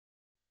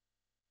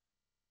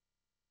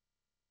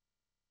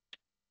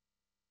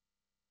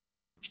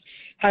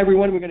Hi,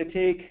 everyone. We're going to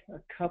take a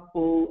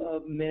couple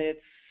of minutes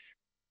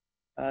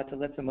to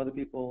let some other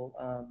people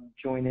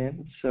join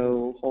in,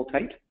 so hold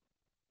tight,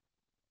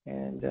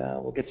 and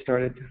we'll get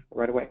started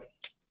right away.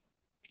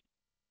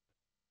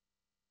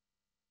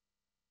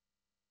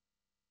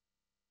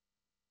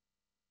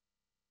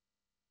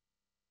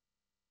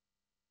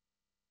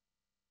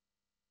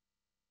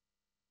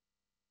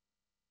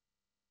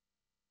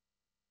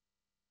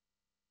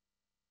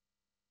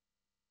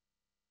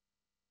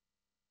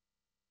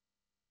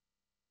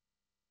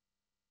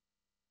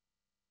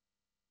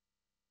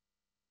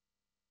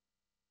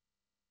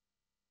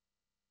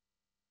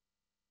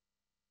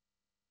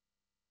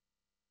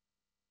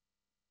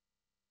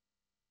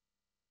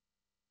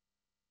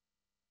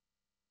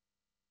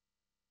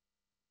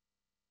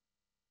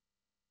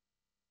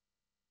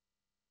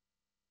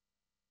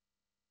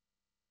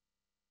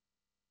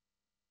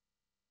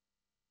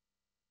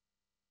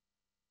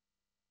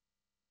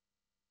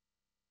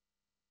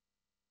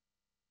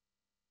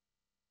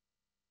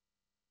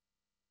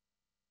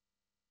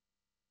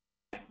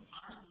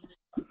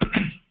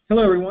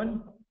 Hello,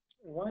 everyone.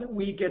 Why don't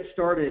we get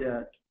started?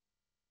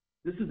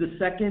 This is the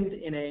second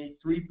in a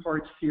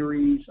three-part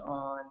series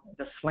on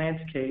the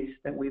Slants case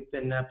that we've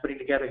been putting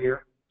together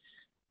here,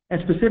 and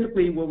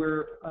specifically, what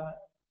we're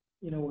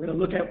going to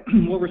look at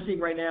what we're seeing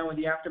right now in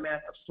the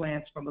aftermath of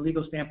Slants from a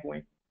legal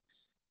standpoint.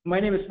 My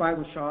name is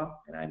Faisal Shah,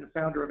 and I'm the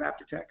founder of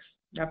AppDetex.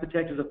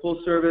 AppDetex is a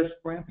full-service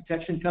brand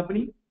protection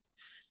company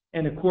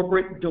and a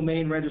corporate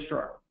domain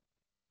registrar.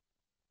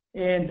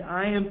 And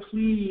I am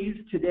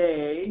pleased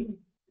today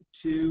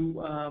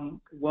to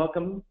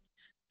welcome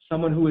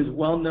someone who is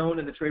well known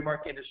in the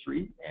trademark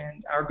industry,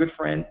 and our good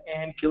friend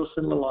Anne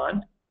Gilson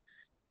LaLonde,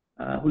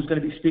 who's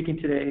going to be speaking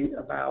today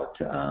about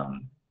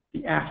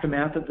the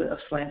aftermath of the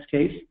Slants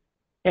case.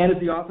 Anne is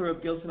the author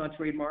of Gilson on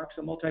Trademarks,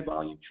 a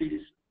multi-volume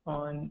treatise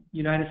on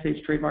United States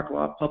trademark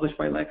law published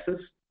by Lexis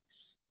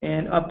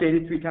and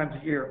updated 3 times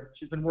a year.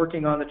 She's been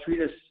working on the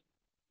treatise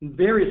in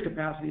various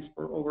capacities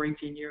for over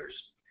 18 years.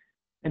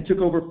 And took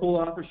over full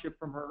authorship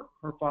from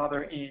her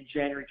father in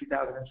January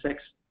 2006.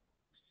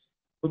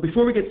 But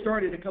before we get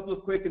started, a couple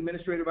of quick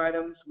administrative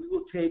items. We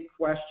will take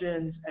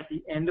questions at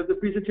the end of the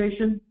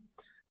presentation.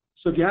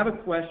 So if you have a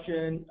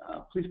question,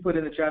 please put it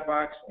in the chat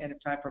box, and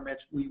if time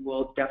permits, we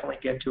will definitely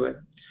get to it.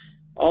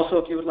 Also,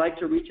 if you would like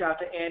to reach out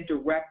to Anne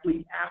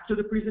directly after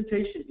the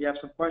presentation, if you have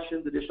some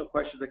questions, additional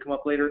questions that come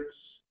up later,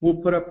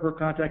 we'll put up her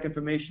contact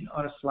information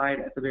on a slide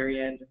at the very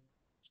end.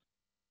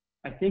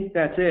 I think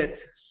that's it.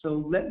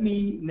 So let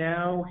me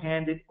now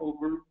hand it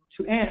over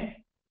to Anne.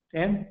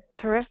 Anne?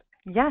 Terrific.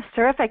 Yes,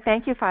 terrific.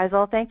 Thank you,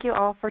 Faisal. Thank you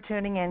all for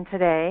tuning in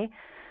today.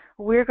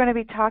 We're going to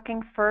be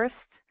talking first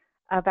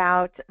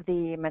about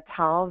the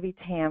Mattel v.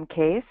 Tam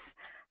case,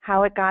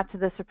 how it got to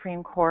the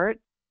Supreme Court,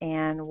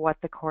 and what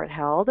the court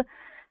held.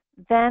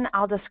 Then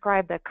I'll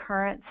describe the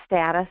current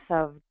status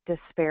of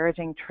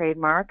disparaging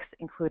trademarks,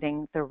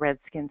 including the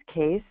Redskins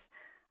case,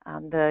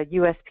 the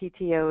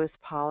USPTO's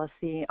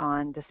policy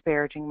on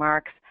disparaging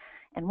marks,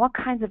 and what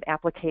kinds of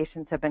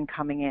applications have been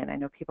coming in. I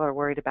know people are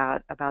worried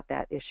about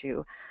that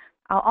issue.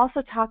 I'll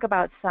also talk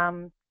about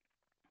some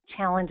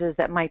challenges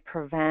that might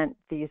prevent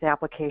these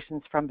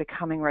applications from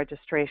becoming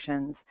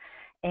registrations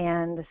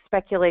and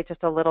speculate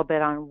just a little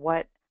bit on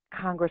what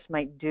Congress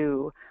might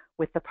do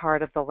with the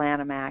part of the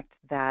Lanham Act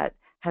that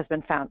has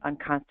been found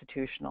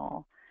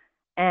unconstitutional.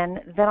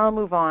 And then I'll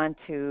move on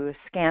to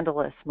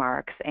scandalous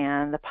marks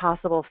and the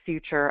possible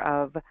future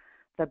of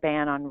the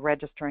ban on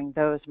registering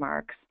those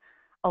marks,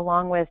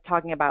 along with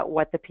talking about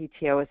what the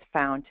PTO has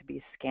found to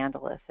be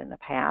scandalous in the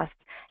past,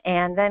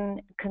 and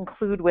then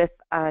conclude with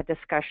a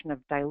discussion of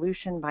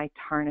dilution by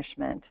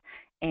tarnishment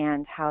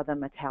and how the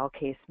Mattel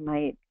case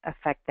might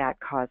affect that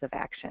cause of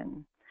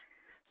action.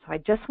 So I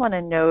just want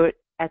to note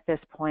at this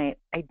point,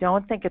 I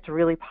don't think it's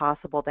really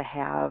possible to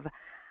have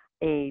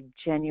a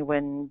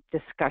genuine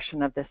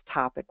discussion of this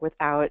topic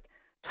without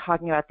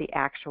talking about the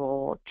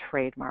actual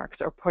trademarks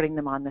or putting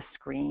them on the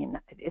screen.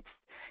 It's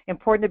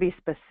important to be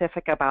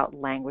specific about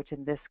language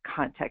in this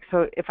context.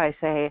 So if I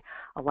say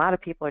a lot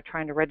of people are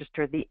trying to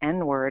register the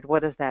N-word,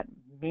 what does that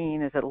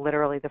mean? Is it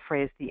literally the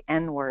phrase the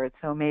N-word?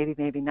 So maybe,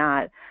 maybe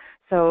not.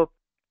 So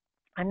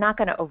I'm not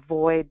going to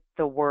avoid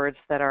the words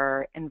that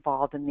are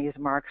involved in these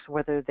marks,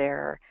 whether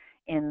they're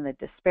in the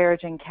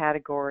disparaging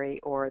category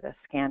or the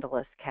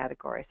scandalous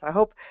category. So I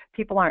hope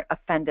people aren't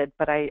offended,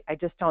 but I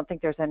just don't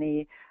think there's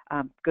any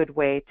good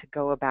way to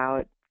go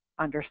about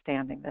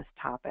understanding this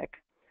topic.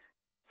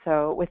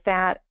 So with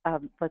that,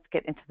 let's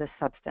get into the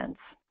substance.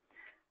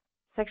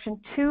 Section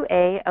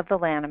 2A of the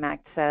Lanham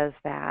Act says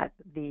that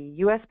the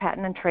U.S.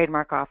 Patent and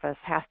Trademark Office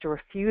has to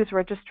refuse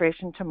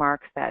registration to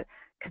marks that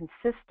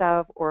consist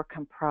of or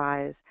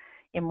comprise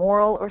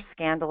immoral or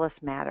scandalous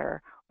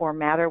matter, or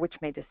matter which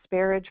may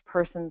disparage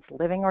persons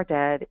living or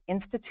dead,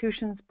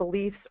 institutions,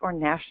 beliefs, or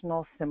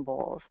national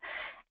symbols.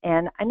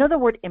 And I know the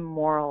word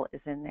immoral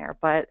is in there,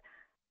 but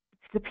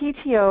the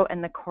PTO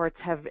and the courts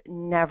have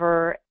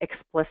never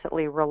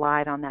explicitly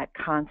relied on that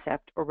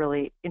concept or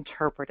really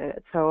interpreted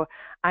it. So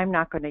I'm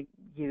not going to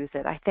use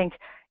it. I think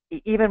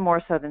even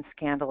more so than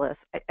scandalous.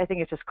 I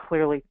think it's just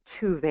clearly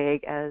too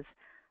vague as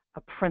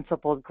a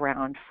principled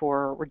ground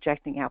for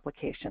rejecting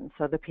applications.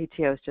 So the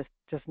PTOs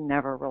just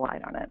never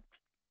relied on it.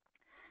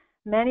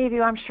 Many of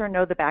you, I'm sure,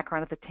 know the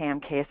background of the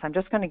TAM case. I'm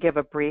just going to give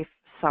a brief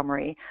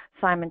summary.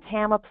 Simon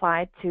Tam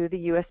applied to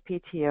the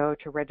USPTO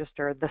to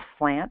register the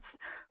Slants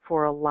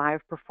for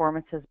live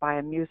performances by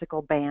a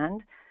musical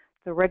band.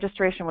 The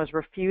registration was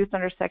refused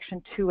under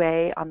Section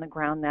 2A on the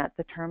ground that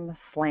the term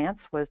slants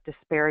was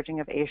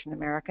disparaging of Asian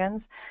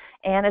Americans.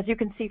 And as you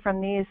can see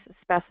from these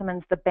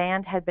specimens, the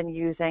band had been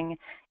using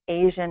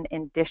Asian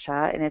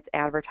indicia in its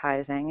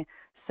advertising.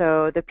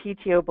 So the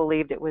PTO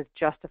believed it was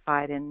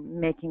justified in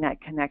making that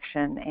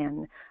connection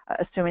and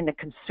assuming that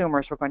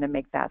consumers were going to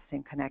make that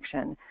same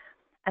connection.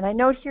 And I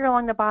note here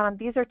along the bottom,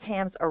 these are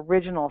Tam's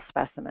original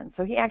specimens.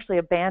 So he actually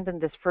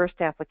abandoned this first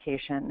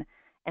application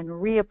and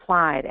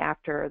reapplied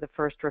after the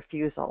first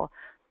refusal.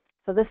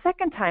 So the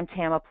second time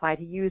Tam applied,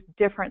 he used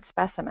different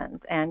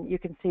specimens, and you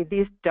can see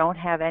these don't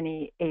have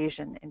any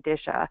Asian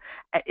indicia.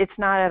 It's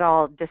not at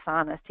all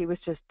dishonest. He was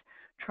just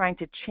trying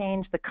to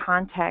change the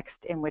context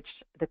in which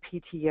the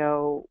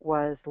PTO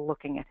was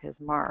looking at his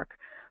mark.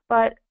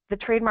 But the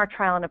Trademark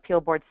Trial and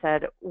Appeal Board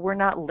said, we're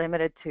not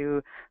limited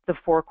to the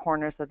four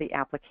corners of the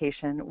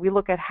application. We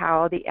look at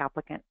how the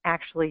applicant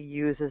actually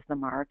uses the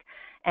mark,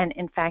 and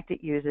in fact,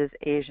 it uses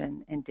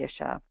Asian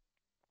indicia.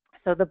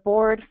 So the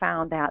board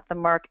found that the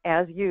mark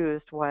as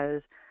used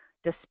was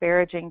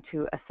disparaging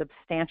to a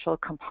substantial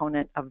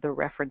component of the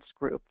reference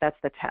group.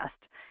 That's the test,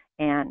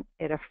 and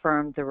it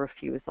affirmed the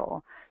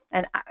refusal.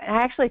 And I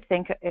actually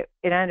think it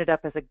ended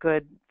up as a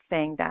good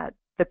thing that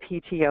the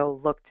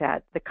PTO looked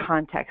at the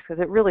context,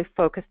 because it really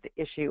focused the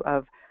issue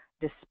of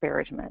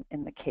disparagement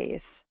in the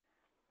case.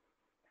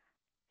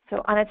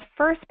 So on its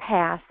first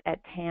pass at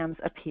Tam's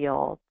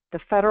appeal, the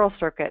Federal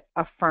Circuit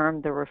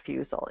affirmed the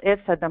refusal. It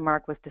said the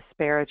mark was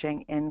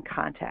disparaging in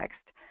context.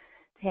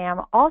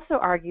 Tam also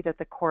argued at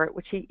the court,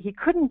 which he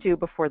couldn't do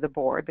before the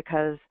board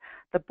because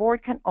the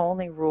board can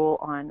only rule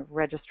on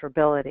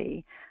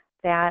registrability,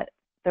 that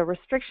the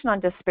restriction on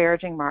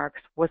disparaging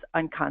marks was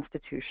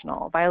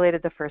unconstitutional,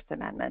 violated the First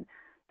Amendment.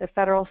 The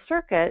Federal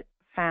Circuit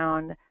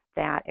found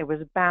that it was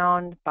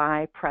bound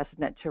by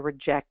precedent to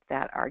reject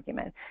that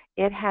argument.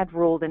 It had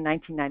ruled in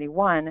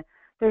 1991,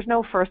 there's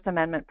no First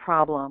Amendment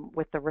problem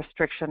with the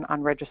restriction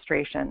on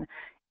registration.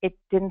 It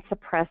didn't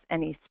suppress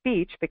any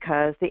speech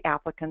because the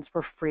applicants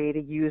were free to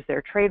use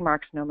their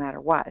trademarks no matter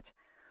what.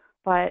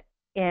 But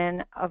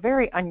in a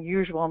very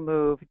unusual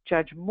move,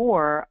 Judge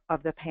Moore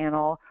of the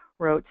panel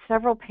wrote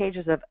several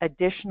pages of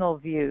additional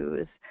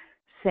views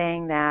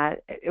saying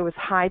that it was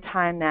high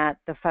time that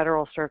the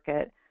Federal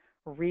Circuit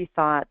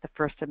rethought the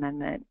First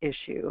Amendment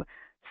issue.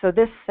 So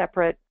this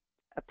separate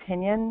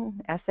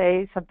opinion,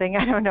 essay, something,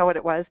 I don't know what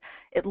it was,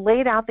 it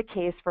laid out the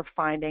case for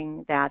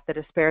finding that the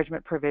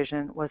disparagement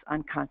provision was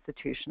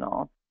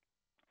unconstitutional.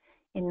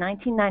 In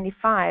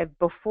 1995,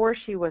 before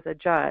she was a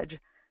judge,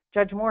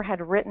 Judge Moore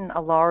had written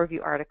a law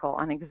review article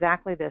on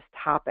exactly this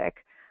topic,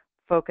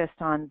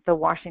 focused on the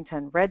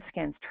Washington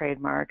Redskins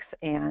trademarks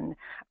and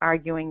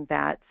arguing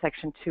that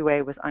Section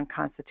 2A was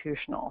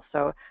unconstitutional.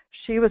 So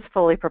she was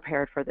fully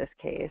prepared for this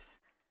case.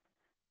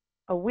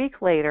 A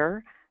week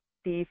later,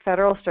 the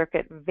Federal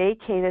Circuit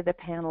vacated the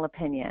panel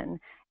opinion,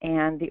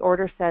 and the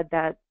order said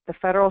that the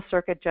Federal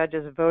Circuit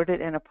judges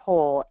voted in a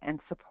poll and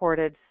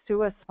supported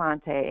sua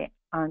sponte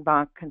en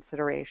banc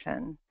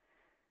consideration.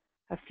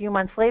 A few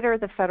months later,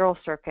 the Federal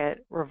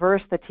Circuit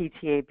reversed the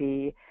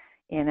TTAB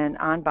in an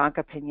en banc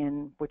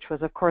opinion, which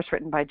was, of course,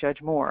 written by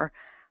Judge Moore,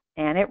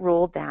 and it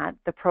ruled that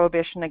the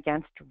prohibition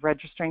against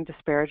registering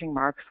disparaging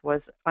marks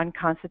was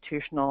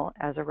unconstitutional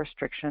as a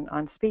restriction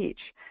on speech.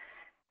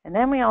 And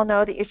then we all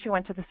know the issue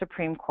went to the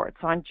Supreme Court.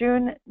 So on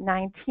June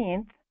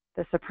 19th,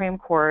 the Supreme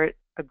Court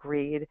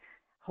agreed,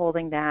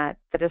 holding that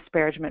the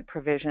disparagement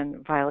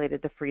provision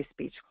violated the free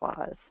speech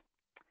clause.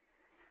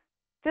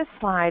 This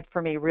slide,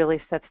 for me,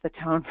 really sets the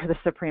tone for the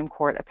Supreme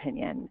Court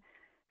opinion.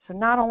 So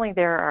not only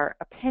there are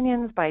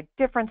opinions by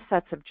different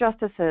sets of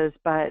justices,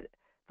 but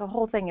the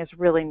whole thing is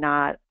really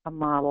not a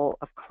model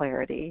of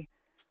clarity.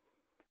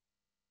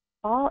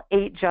 All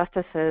 8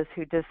 justices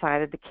who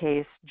decided the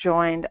case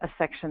joined a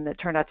section that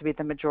turned out to be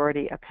the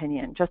majority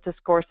opinion. Justice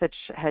Gorsuch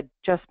had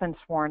just been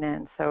sworn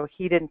in, so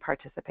he didn't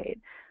participate.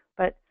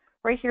 But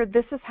right here,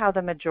 this is how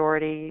the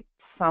majority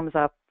sums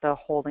up the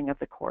holding of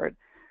the court.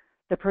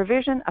 The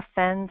provision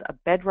offends a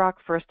bedrock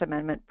First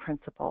Amendment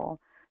principle.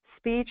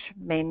 Speech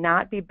may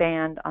not be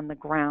banned on the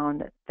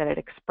ground that it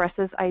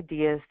expresses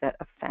ideas that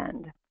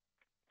offend.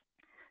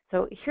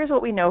 So here's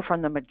what we know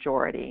from the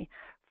majority.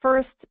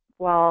 First,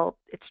 while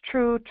it's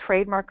true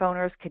trademark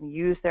owners can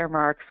use their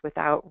marks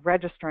without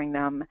registering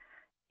them,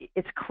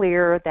 it's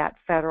clear that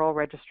federal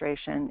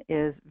registration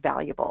is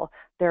valuable.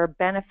 There are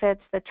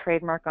benefits that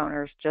trademark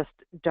owners just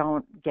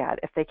don't get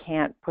if they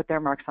can't put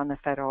their marks on the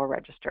Federal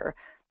Register.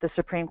 The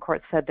Supreme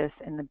Court said this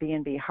in the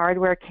B&B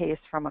hardware case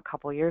from a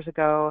couple years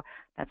ago.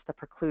 That's the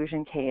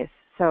preclusion case.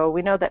 So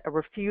we know that a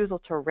refusal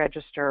to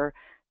register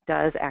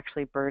does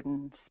actually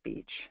burden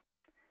speech.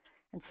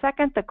 And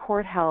Second, the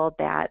court held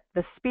that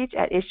the speech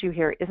at issue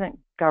here isn't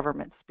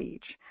government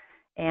speech.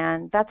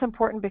 And that's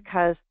important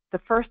because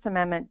the First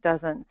Amendment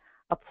doesn't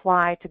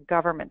apply to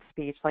government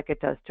speech like it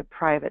does to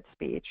private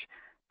speech.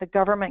 The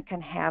government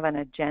can have an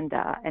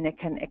agenda and it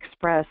can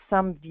express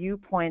some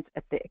viewpoints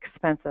at the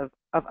expense of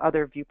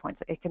other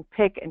viewpoints. It can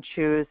pick and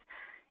choose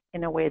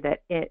in a way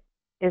that it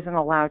isn't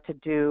allowed to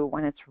do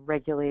when it's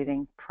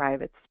regulating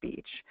private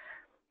speech.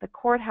 The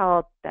court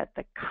held that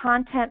the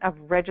content of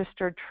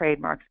registered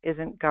trademarks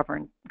isn't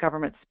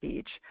government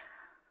speech,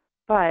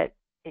 but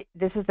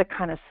this is the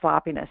kind of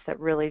sloppiness that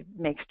really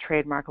makes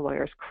trademark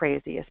lawyers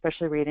crazy,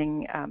 especially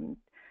reading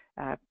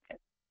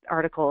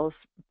articles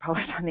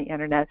published on the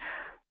internet.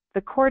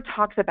 The court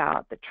talks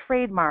about the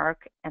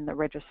trademark and the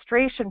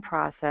registration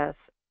process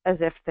as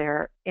if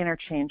they're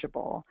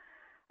interchangeable,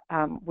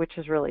 which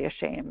is really a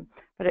shame.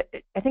 But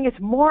I think it's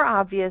more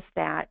obvious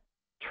that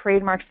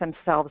trademarks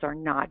themselves are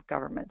not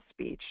government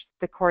speech.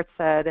 The court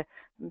said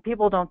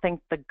people don't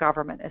think the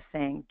government is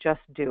saying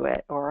just do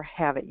it or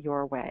have it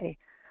your way.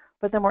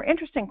 But the more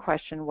interesting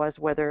question was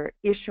whether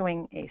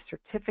issuing a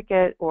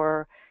certificate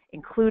or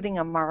including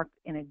a mark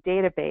in a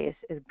database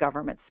is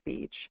government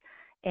speech.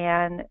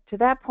 And to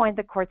that point,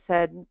 the court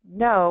said,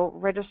 no,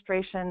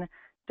 registration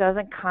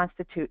doesn't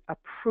constitute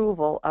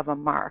approval of a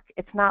mark.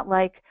 It's not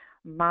like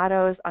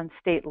mottos on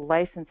state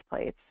license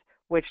plates,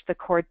 which the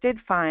court did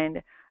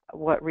find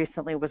what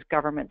recently was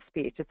government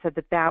speech. It said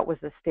that that was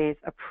the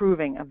state's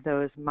approving of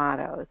those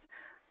mottos.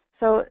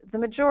 So the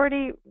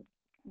majority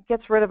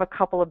gets rid of a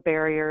couple of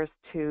barriers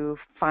to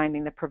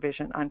finding the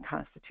provision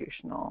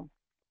unconstitutional.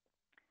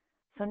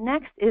 So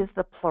next is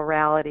the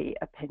plurality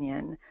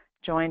opinion,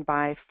 joined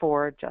by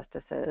 4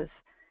 justices.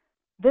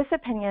 This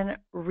opinion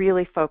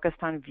really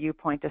focused on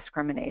viewpoint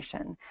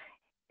discrimination.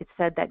 It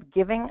said that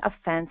giving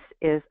offense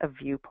is a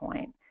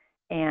viewpoint,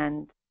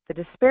 and the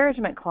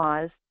disparagement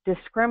clause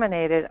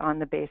discriminated on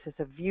the basis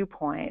of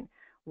viewpoint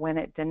when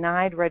it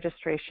denied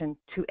registration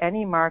to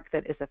any mark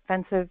that is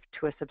offensive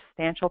to a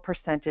substantial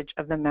percentage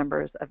of the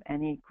members of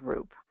any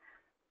group.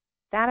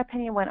 That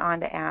opinion went on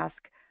to ask,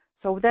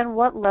 so then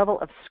what level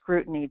of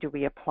scrutiny do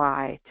we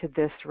apply to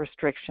this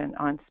restriction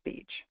on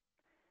speech?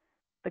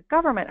 The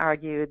government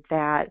argued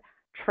that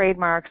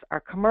trademarks are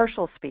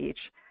commercial speech,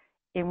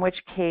 in which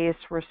case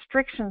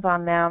restrictions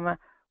on them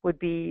would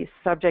be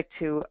subject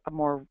to a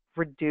more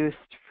reduced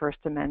First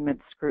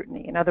Amendment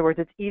scrutiny. In other words,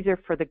 it's easier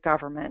for the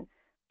government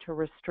to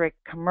restrict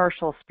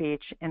commercial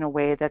speech in a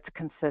way that's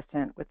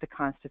consistent with the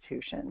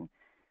Constitution.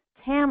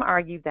 Tam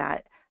argued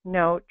that,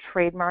 no,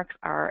 trademarks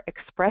are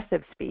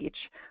expressive speech,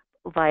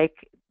 like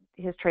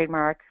his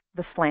trademark,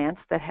 the Slants,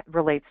 that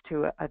relates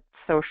to a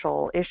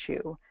social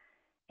issue.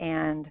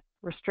 And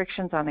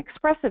restrictions on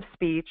expressive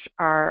speech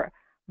are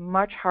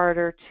much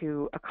harder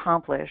to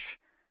accomplish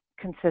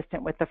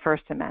consistent with the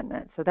First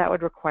Amendment. So that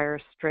would require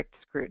strict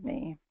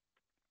scrutiny.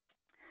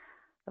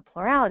 The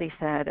plurality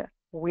said,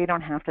 we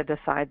don't have to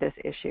decide this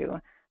issue.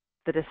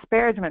 The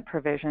disparagement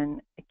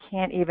provision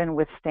can't even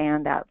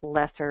withstand that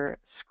lesser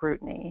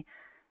scrutiny.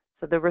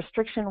 So the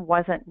restriction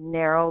wasn't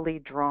narrowly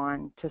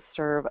drawn to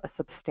serve a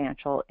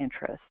substantial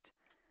interest.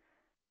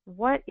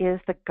 What is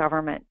the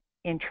government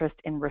interest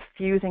in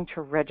refusing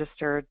to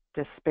register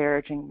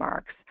disparaging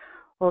marks?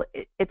 Well,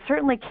 it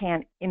certainly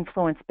can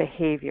influence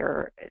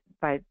behavior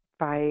by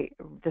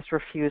this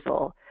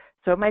refusal.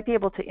 So it might be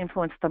able to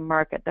influence the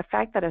market. The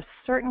fact that a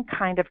certain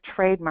kind of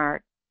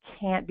trademark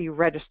can't be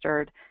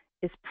registered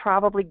is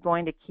probably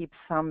going to keep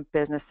some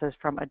businesses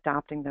from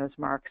adopting those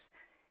marks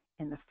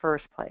in the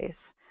first place.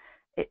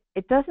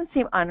 It doesn't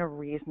seem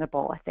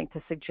unreasonable, I think,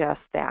 to suggest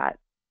that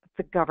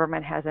the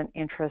government has an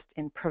interest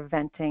in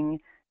preventing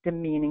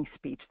demeaning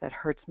speech that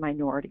hurts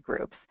minority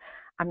groups.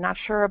 I'm not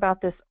sure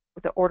about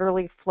the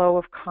orderly flow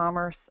of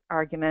commerce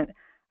argument.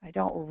 I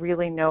don't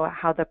really know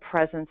how the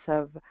presence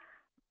of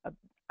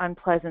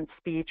unpleasant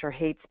speech or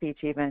hate speech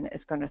even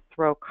is going to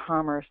throw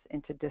commerce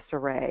into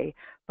disarray.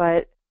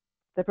 But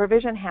the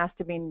provision has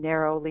to be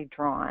narrowly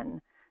drawn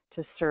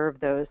to serve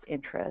those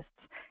interests,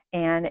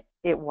 and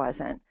it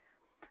wasn't.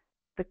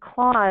 The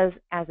clause,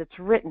 as it's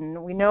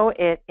written, we know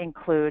it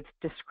includes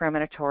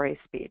discriminatory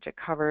speech. It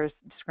covers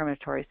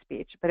discriminatory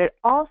speech, but it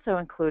also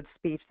includes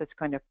speech that's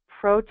going to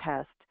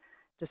protest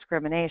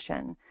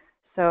discrimination.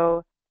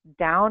 So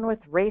down with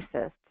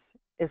racists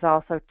is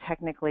also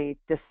technically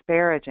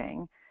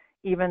disparaging,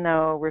 even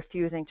though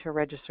refusing to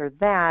register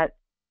that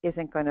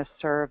isn't going to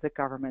serve the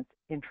government's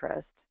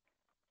interest.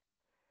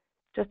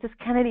 Justice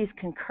Kennedy's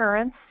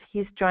concurrence,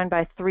 he's joined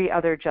by 3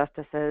 other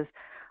justices,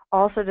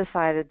 also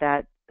decided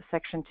that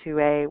Section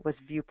 2A was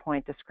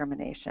viewpoint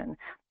discrimination.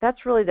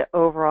 That's really the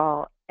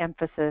overall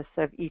emphasis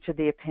of each of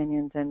the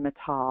opinions in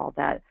Mittal,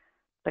 that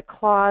the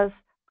clause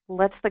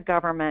lets the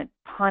government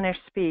punish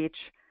speech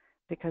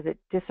because it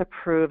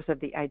disapproves of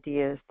the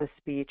ideas the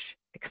speech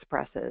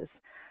expresses.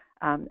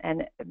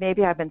 And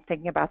maybe I've been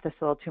thinking about this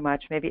a little too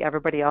much. Maybe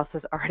everybody else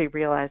has already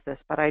realized this,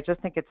 but I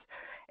just think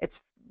it's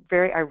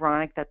very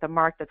ironic that the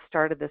mark that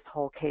started this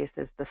whole case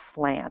is the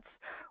Slants,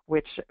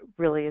 which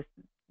really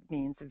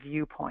means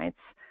viewpoints.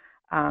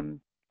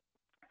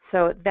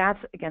 So that's,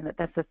 again,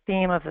 that's the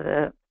theme of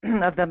the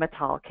of the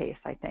Mattel case,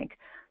 I think.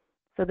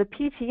 So the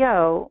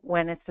PTO,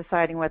 when it's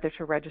deciding whether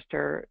to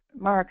register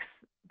marks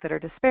that are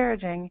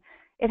disparaging,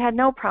 it had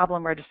no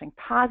problem registering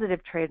positive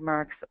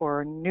trademarks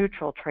or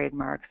neutral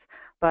trademarks,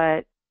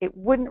 but it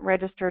wouldn't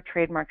register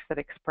trademarks that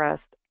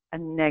expressed a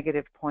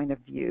negative point of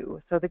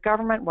view. So the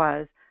government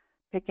was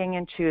picking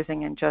and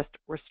choosing and just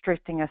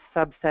restricting a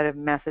subset of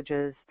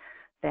messages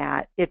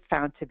that it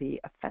found to be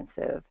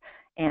offensive.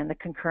 And the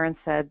concurrence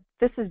said,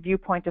 this is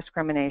viewpoint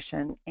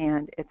discrimination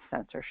and it's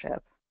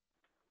censorship.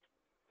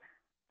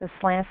 The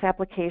Slants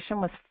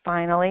application was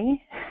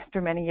finally,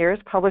 after many years,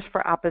 published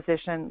for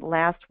opposition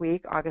last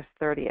week, August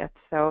 30th.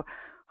 So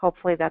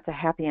hopefully that's a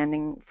happy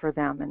ending for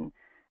them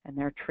and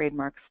their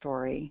trademark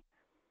story.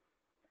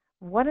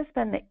 What has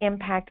been the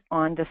impact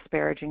on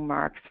disparaging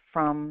marks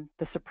from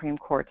the Supreme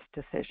Court's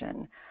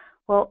decision?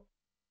 Well,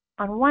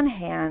 on one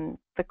hand,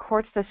 the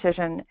court's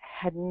decision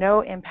had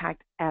no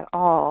impact at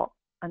all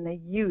on the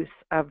use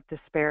of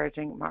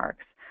disparaging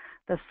marks.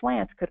 The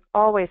Slants could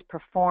always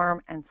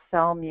perform and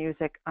sell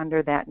music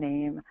under that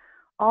name.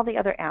 All the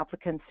other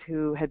applicants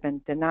who had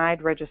been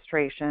denied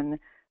registration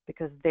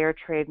because their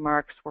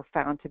trademarks were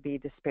found to be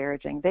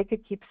disparaging, they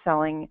could keep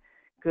selling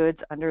goods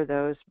under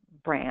those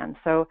brands.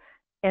 So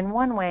in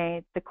one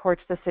way, the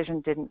court's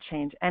decision didn't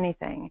change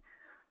anything,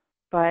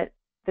 but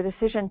the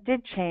decision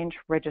did change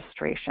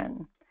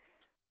registration,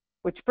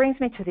 which brings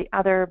me to the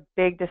other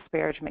big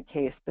disparagement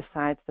case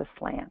besides the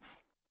Slants.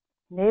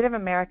 Native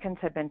Americans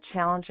had been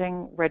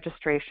challenging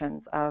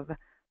registrations of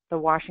the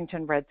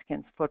Washington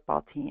Redskins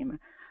football team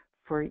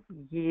for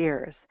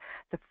years.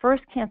 The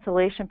first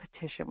cancellation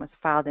petition was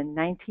filed in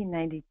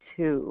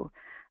 1992,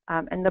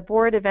 and the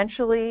board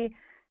eventually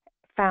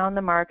found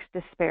the marks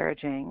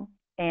disparaging,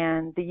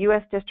 and the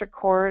U.S. District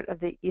Court of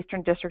the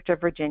Eastern District of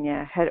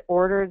Virginia had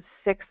ordered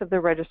 6 of the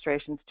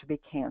registrations to be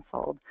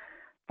canceled.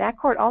 That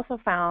court also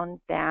found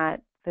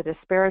that the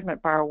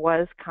disparagement bar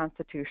was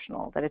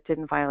constitutional, that it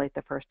didn't violate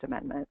the First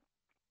Amendment.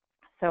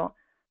 So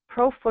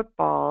Pro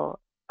Football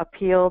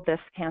appealed this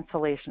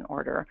cancellation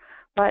order,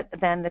 but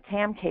then the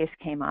TAM case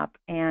came up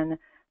and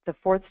the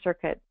Fourth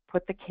Circuit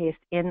put the case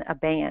in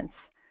abeyance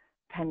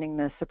pending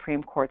the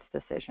Supreme Court's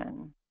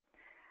decision.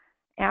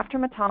 After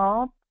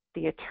Mattel,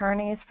 the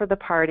attorneys for the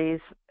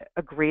parties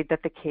agreed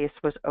that the case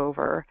was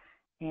over,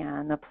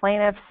 and the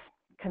plaintiffs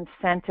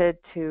consented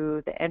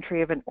to the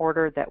entry of an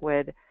order that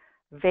would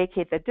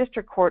vacate the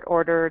district court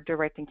order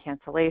directing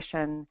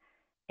cancellation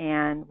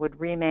and would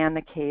remand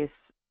the case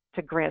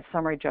to grant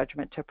summary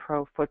judgment to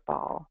Pro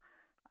Football.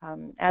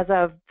 As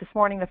of this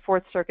morning, the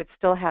Fourth Circuit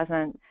still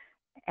hasn't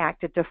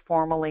acted to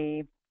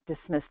formally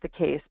dismiss the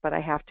case, but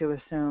I have to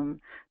assume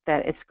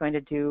that it's going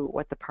to do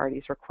what the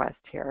parties request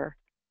here.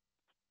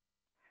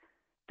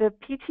 The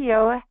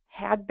PTO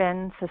had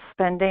been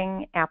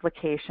suspending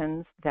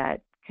applications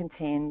that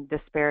contained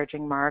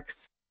disparaging marks,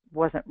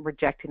 wasn't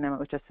rejecting them, it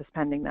was just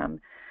suspending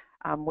them,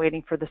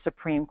 waiting for the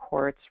Supreme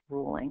Court's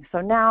ruling. So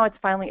now it's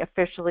finally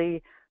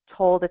officially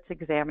told its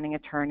examining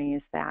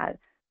attorneys that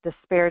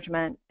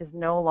disparagement is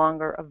no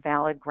longer a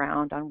valid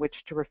ground on which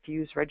to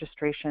refuse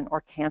registration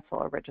or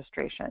cancel a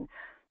registration.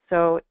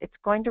 So it's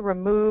going to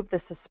remove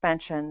the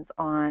suspensions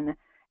on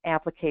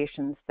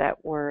applications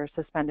that were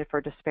suspended for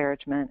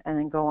disparagement and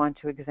then go on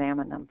to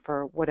examine them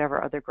for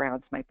whatever other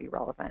grounds might be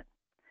relevant.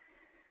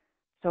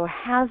 So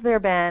has there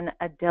been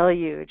a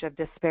deluge of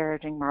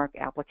disparaging mark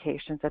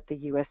applications at the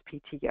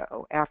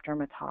USPTO after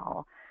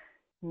Mattel?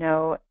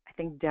 No, I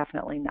think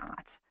definitely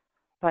not.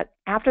 But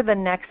after the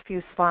next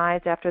few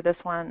slides, after this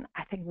one,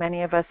 I think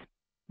many of us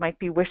might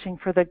be wishing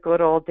for the good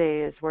old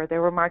days where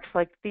there were marks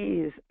like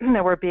these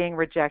that were being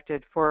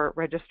rejected for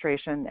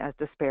registration as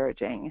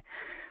disparaging.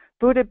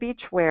 Buddha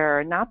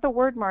beachwear, not the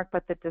word mark,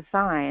 but the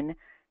design,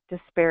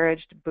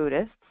 disparaged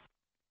Buddhists.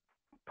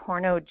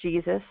 Porno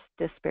Jesus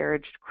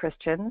disparaged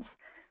Christians.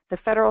 The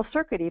Federal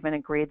Circuit even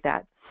agreed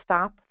that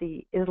Stop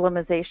the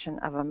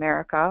Islamization of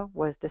America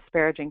was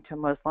disparaging to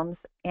Muslims.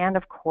 And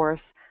of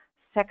course,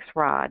 Sex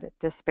Rod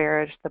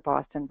disparaged the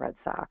Boston Red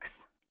Sox.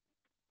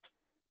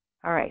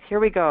 All right, here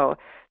we go.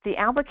 The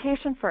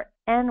application for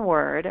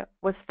N-word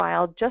was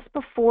filed just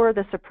before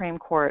the Supreme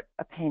Court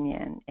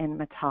opinion in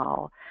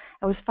Mattel.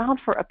 It was filed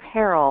for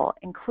apparel,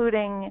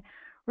 including,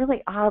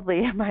 really oddly,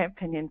 in my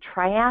opinion,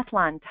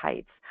 triathlon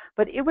tights,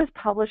 but it was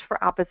published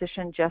for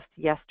opposition just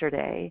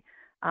yesterday.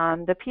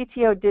 The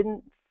PTO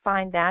didn't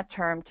find that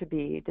term to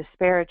be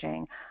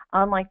disparaging,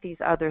 unlike these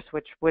others,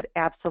 which would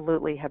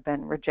absolutely have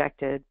been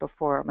rejected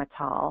before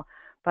Mattel.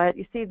 But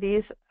you see,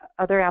 these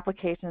other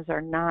applications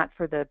are not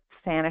for the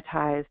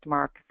sanitized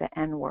mark, the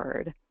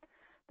N-word.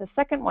 The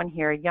second one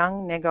here,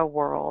 Young Nigga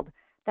World,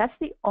 that's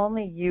the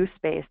only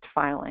use-based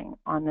filing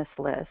on this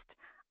list.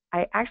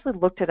 I actually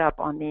looked it up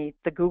on the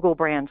Google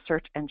brand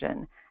search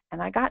engine,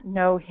 and I got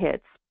no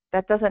hits.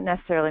 That doesn't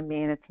necessarily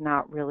mean it's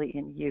not really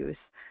in use.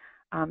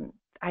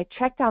 I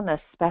checked on the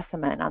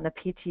specimen on the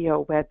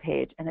PTO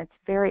webpage, and it's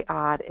very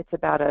odd. It's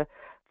about a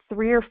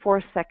 3 or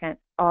 4 second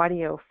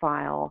audio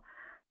file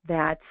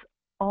that's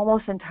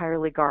almost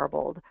entirely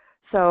garbled.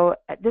 So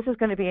this is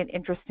going to be an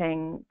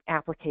interesting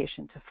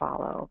application to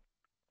follow.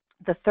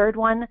 The third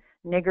one,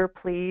 Nigger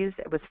Please,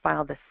 it was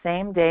filed the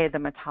same day the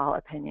Mattel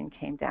opinion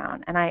came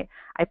down. And I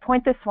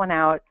point this one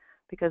out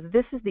because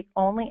this is the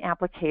only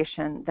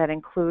application that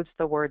includes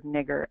the word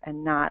nigger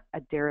and not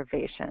a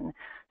derivation.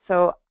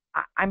 So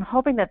I'm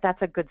hoping that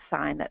that's a good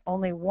sign that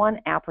only one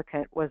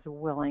applicant was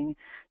willing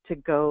to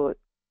go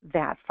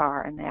that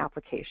far in the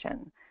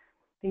application.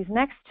 These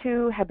next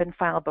two have been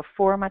filed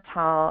before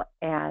Mattel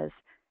as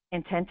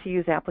intent to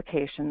use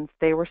applications.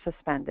 They were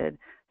suspended.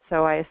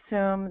 So I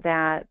assume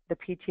that the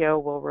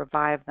PTO will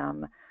revive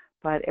them,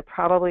 but it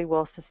probably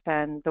will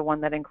suspend the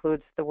one that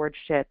includes the word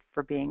shit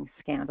for being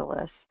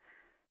scandalous.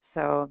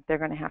 So they're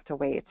going to have to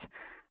wait.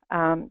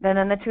 Then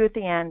the two at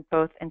the end,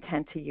 both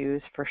intent to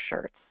use for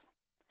shirts.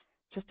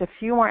 Just a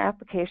few more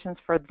applications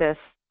for this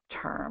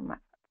term.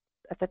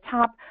 At the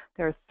top,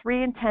 there are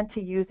 3 intent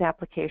to use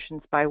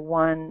applications by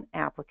one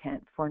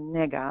applicant for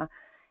NIGA,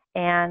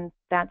 and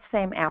that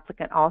same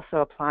applicant also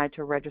applied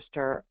to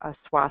register a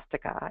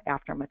swastika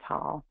after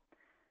Mattel.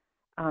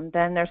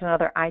 Then there's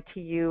another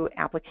ITU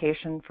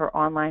application for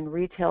online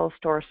retail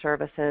store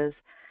services.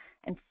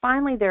 And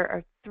finally, there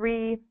are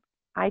 3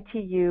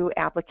 ITU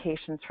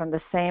applications from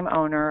the same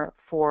owner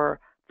for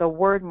the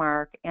word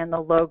mark and the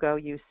logo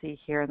you see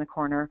here in the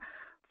corner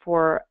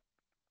for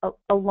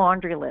a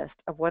laundry list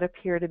of what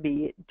appear to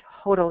be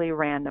totally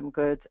random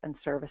goods and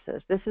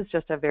services. This is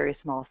just a very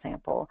small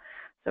sample.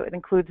 So it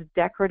includes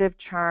decorative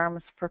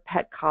charms for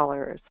pet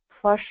collars,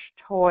 plush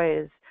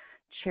toys,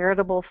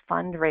 charitable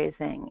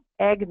fundraising,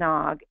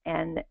 eggnog,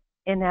 and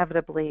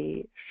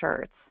inevitably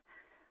shirts.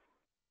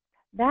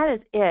 That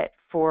is it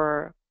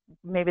for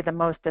maybe the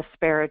most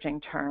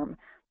disparaging term.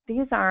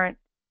 These aren't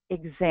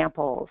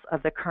examples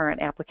of the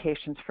current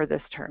applications for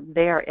this term.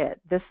 They are it,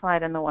 this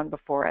slide and the one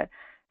before it.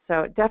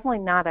 So definitely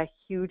not a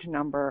huge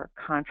number,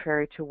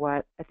 contrary to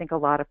what I think a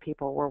lot of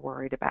people were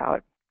worried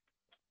about.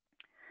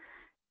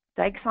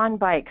 Dykes on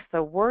Bikes,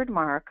 the word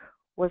mark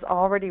was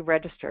already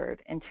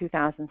registered in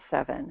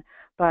 2007,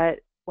 but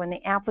when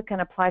the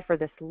applicant applied for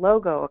this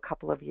logo a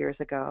couple of years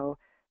ago,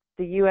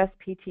 the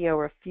USPTO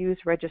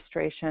refused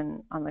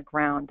registration on the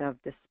ground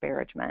of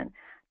disparagement.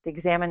 The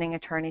examining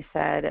attorney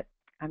said,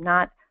 "I'm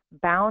not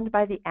bound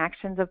by the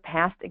actions of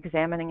past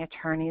examining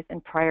attorneys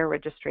in prior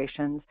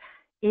registrations,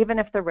 even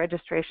if the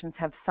registrations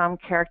have some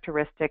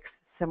characteristics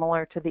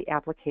similar to the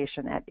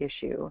application at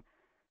issue."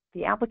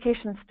 The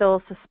application is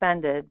still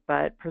suspended,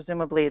 but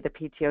presumably the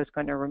PTO is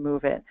going to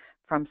remove it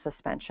from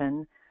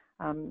suspension.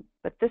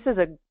 But this is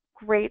a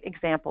great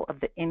example of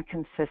the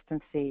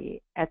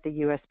inconsistency at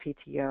the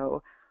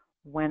USPTO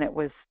when it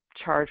was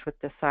charged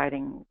with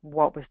deciding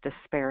what was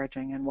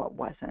disparaging and what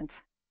wasn't.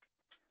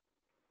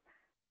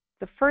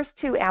 The first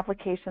 2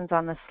 applications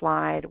on the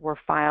slide were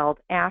filed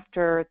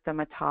after the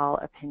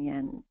Mattel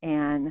opinion,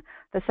 and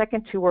the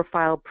second 2 were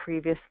filed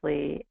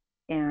previously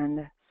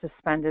and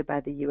suspended by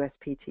the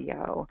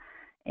USPTO.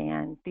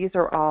 And these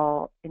are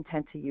all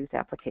intent to use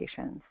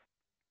applications.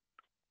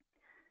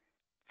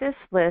 This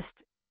list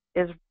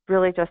is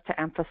really just to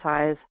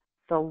emphasize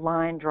the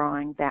line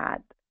drawing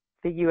that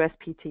the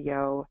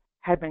USPTO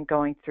had been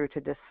going through to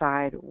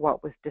decide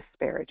what was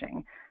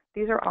disparaging.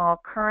 These are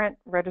all current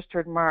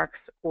registered marks,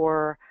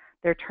 or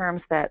they're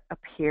terms that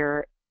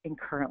appear in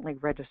currently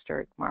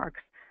registered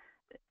marks.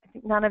 I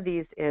think none of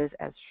these is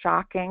as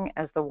shocking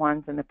as the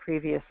ones in the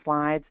previous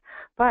slides,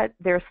 but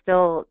they're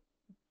still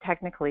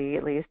technically,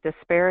 at least,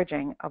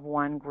 disparaging of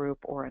one group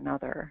or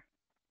another.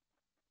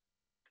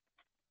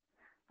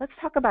 Let's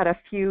talk about a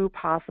few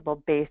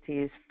possible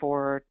bases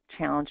for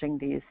challenging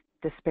these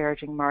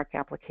disparaging mark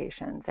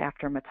applications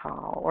after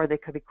Mattel, or they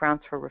could be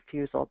grounds for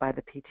refusal by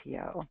the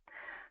PTO.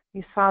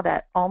 You saw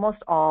that almost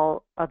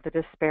all of the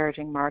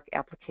disparaging mark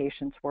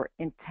applications were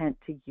intent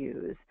to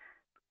use.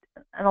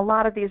 And a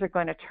lot of these are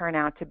going to turn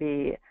out to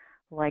be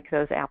like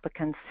those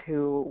applicants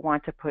who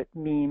want to put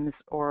memes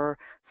or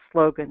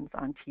slogans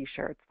on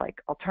t-shirts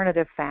like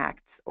alternative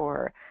facts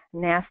or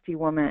nasty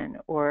woman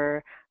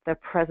or the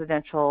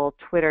presidential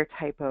Twitter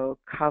typo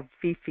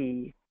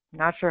Kavfifi.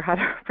 Not sure how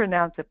to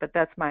pronounce it, but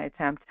that's my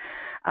attempt.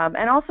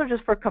 And also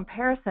just for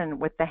comparison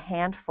with the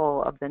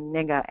handful of the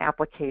NIGA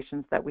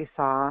applications that we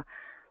saw,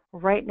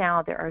 right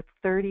now there are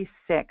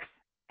 36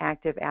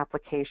 active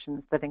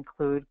applications that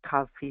include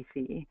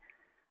Kavfifi.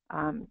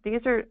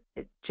 These are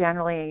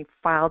generally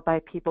filed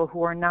by people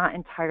who are not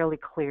entirely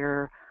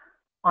clear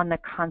on the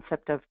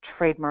concept of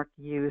trademark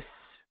use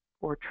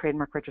or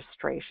trademark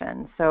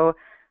registration. So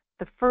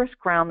the first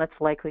ground that's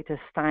likely to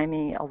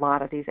stymie a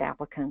lot of these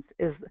applicants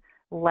is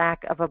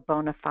lack of a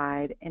bona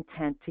fide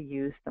intent to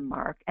use the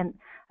mark. And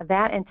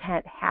that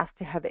intent has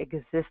to have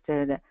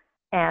existed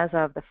as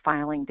of the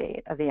filing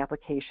date of the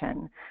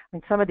application. I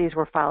mean, some of these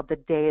were filed the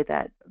day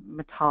that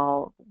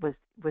Mattel was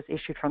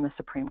issued from the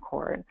Supreme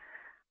Court.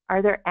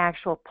 Are there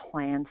actual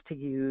plans to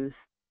use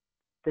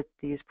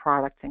these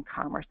products in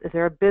commerce? Is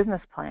there a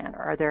business plan,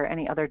 or are there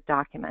any other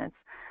documents?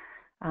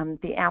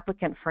 The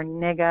applicant for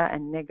NIGA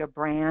and NIGA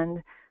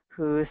brand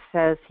who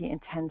says he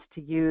intends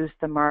to use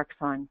the marks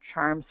on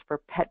charms for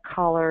pet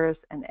collars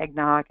and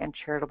eggnog and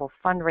charitable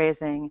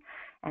fundraising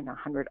and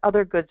 100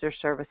 other goods or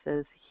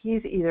services,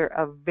 he's either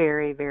a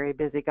very, very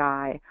busy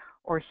guy,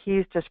 or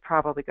he's just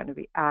probably going to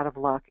be out of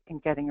luck in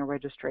getting a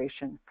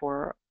registration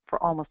for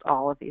almost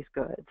all of these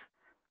goods.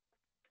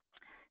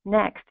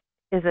 Next,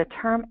 is a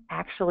term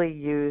actually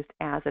used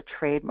as a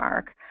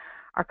trademark?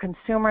 Are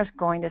consumers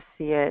going to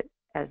see it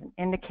as an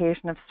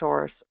indication of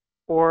source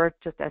or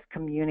just as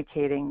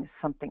communicating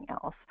something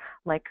else,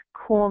 like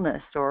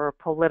coolness or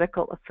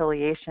political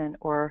affiliation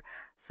or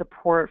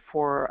support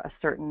for a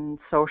certain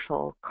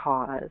social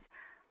cause?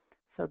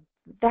 So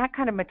that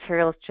kind of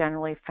material is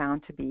generally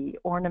found to be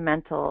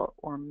ornamental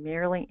or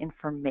merely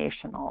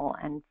informational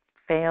and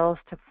fails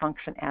to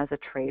function as a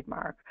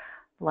trademark,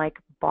 like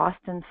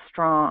Boston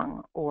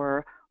Strong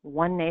or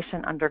One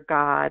Nation Under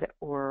God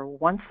or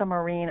Once a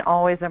Marine,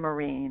 Always a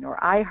Marine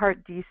or I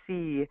Heart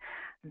DC.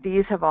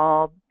 These have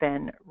all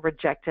been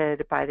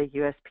rejected by the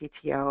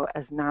USPTO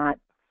as not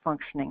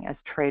functioning as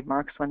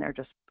trademarks when they're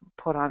just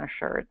put on a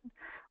shirt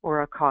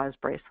or a cause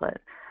bracelet.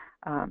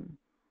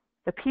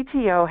 The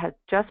PTO has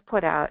just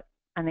put out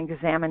an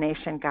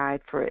examination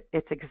guide for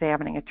its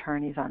examining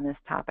attorneys on this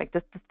topic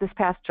this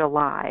past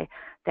July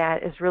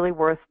that is really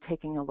worth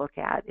taking a look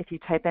at. If you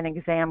type in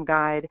exam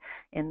guide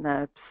in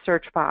the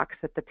search box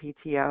at the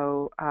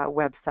PTO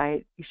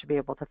website, you should be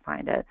able to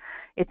find it.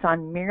 It's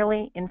on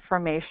merely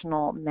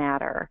informational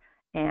matter,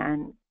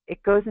 and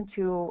it goes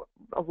into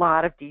a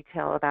lot of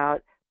detail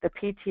about the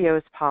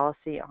PTO's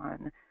policy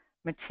on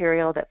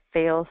material that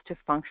fails to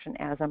function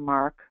as a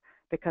mark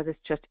because it's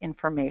just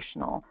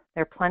informational.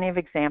 There are plenty of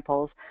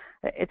examples.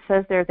 It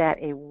says there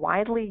that a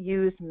widely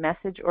used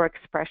message or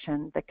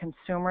expression that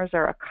consumers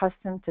are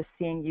accustomed to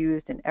seeing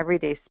used in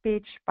everyday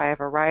speech by a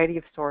variety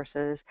of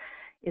sources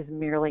is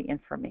merely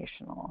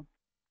informational.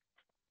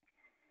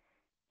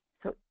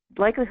 So,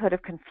 likelihood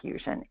of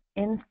confusion.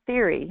 In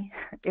theory,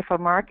 if a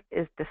mark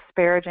is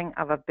disparaging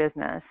of a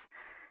business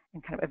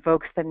and kind of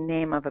evokes the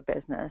name of a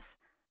business,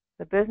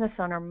 the business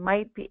owner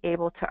might be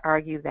able to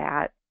argue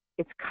that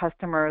its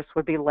customers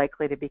would be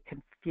likely to be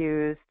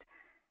confused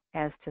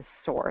as to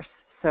source.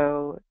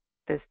 So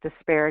this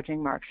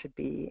disparaging mark should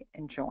be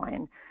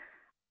enjoined.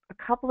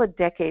 A couple of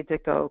decades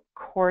ago,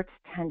 courts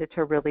tended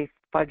to really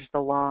fudge the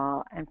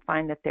law and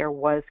find that there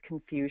was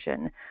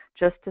confusion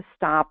just to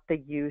stop the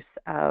use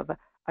of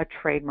a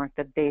trademark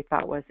that they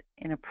thought was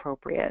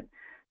inappropriate.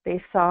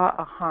 They saw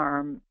a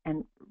harm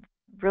and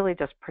really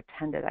just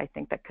pretended, I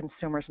think, that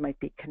consumers might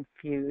be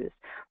confused.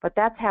 But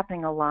that's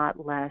happening a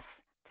lot less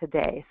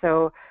today.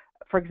 So,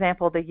 for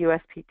example, the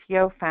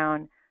USPTO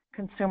found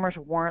consumers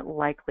weren't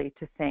likely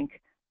to think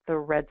the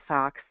Red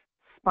Sox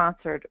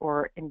sponsored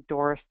or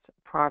endorsed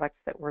products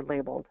that were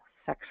labeled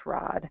sex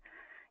rod.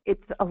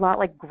 It's a lot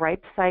like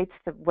gripe sites,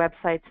 the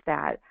websites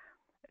that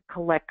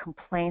collect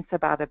complaints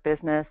about a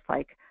business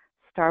like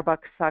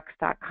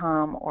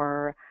starbuckssucks.com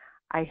or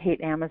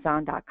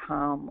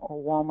ihateamazon.com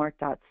or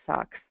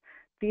walmart.sucks.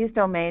 These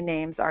domain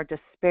names are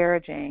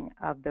disparaging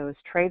of those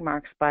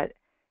trademarks, but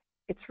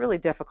it's really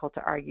difficult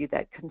to argue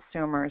that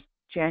consumers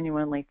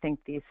genuinely think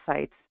these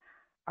sites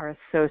are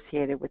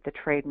associated with the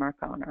trademark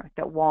owner,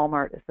 that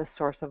Walmart is the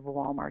source of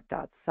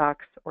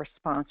walmart.sucks or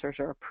sponsors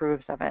or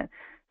approves of it.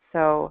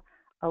 So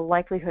a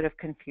likelihood of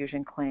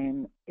confusion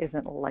claim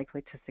isn't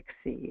likely to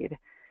succeed.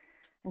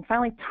 And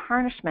finally,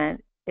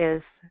 tarnishment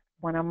is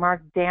when a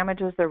mark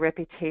damages the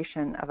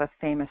reputation of a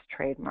famous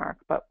trademark.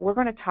 But we're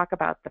going to talk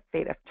about the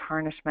fate of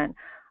tarnishment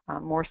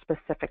more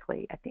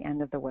specifically at the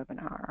end of the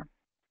webinar.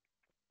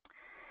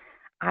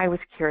 I was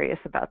curious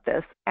about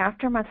this.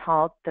 After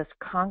Mattel, does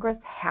Congress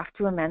have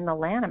to amend the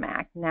Lanham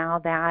Act now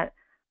that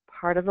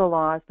part of the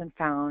law has been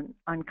found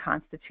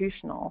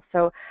unconstitutional?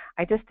 So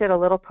I just did a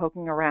little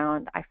poking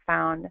around. I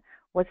found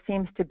what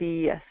seems to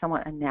be a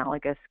somewhat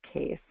analogous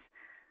case.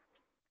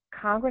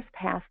 Congress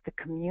passed the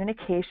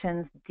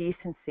Communications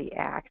Decency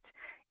Act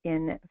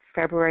in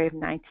February of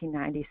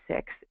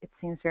 1996. It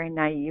seems very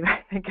naive,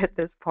 I think, at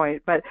this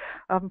point, but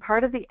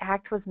part of the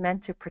act was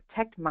meant to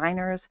protect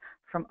minors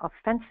from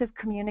offensive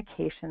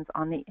communications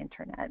on the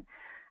internet.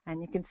 And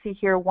you can see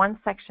here one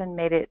section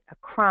made it a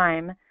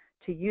crime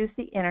to use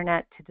the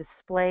internet to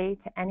display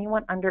to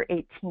anyone under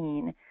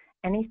 18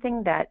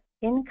 anything that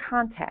in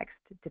context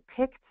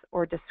depicts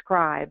or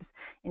describes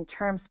in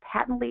terms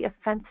patently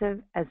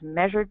offensive as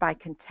measured by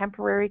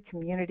contemporary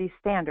community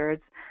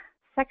standards,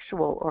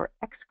 sexual or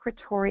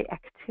excretory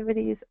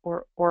activities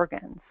or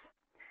organs.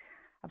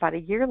 About a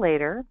year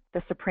later,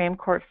 the Supreme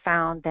Court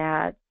found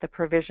that the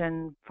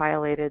provision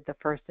violated the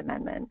First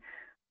Amendment.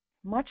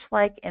 Much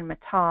like in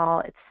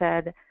Mattel, it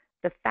said,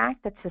 the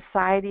fact that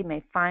society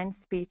may find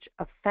speech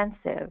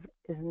offensive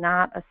is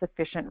not a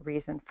sufficient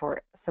reason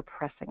for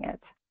suppressing it.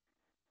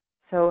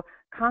 So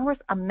Congress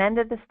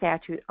amended the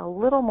statute a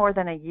little more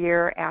than a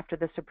year after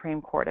the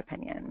Supreme Court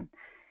opinion,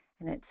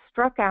 and it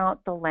struck out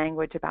the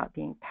language about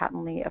being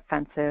patently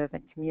offensive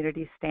and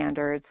community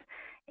standards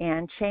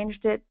and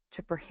changed it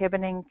to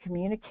prohibiting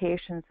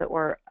communications that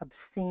were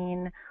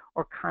obscene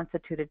or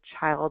constituted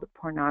child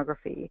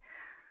pornography.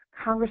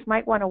 Congress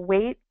might want to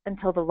wait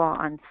until the law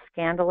on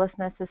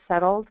scandalousness is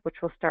settled, which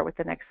we'll start with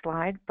the next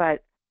slide,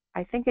 but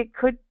I think it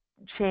could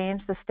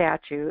change the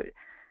statute,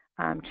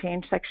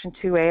 change Section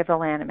 2A of the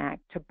Lanham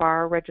Act to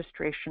bar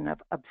registration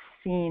of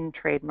obscene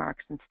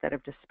trademarks instead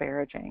of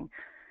disparaging.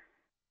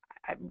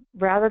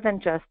 Rather than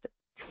just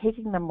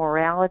taking the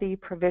morality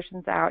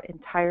provisions out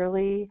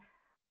entirely,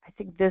 I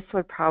think this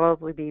would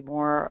probably be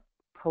more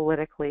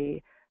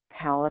politically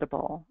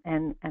palatable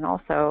and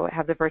also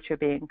have the virtue of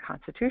being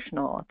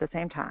constitutional at the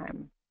same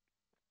time.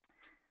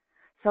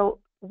 So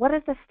what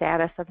is the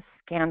status of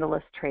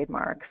scandalous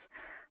trademarks?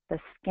 The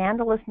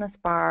scandalousness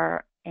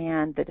bar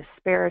and the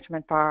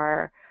disparagement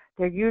bar,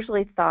 they're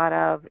usually thought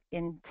of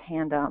in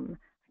tandem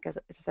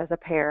because it's as a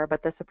pair,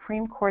 but the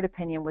Supreme Court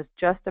opinion was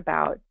just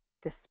about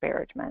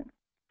disparagement.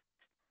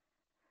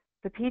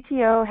 The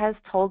PTO has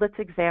told its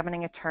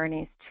examining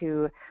attorneys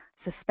to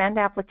suspend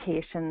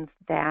applications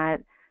that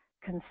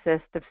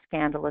consist of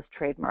scandalous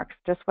trademarks,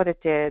 just what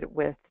it did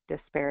with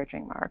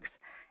disparaging marks.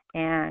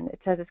 And it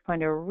says it's going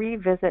to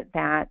revisit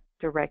that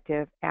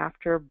directive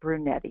after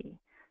Brunetti.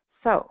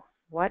 So,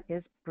 what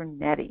is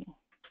Brunetti?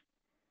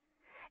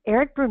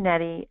 Eric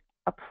Brunetti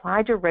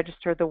applied to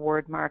register the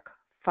word mark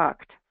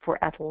fucked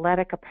for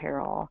athletic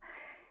apparel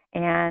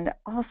and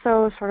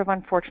also, sort of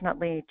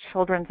unfortunately,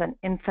 children's and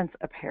infants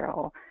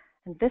apparel.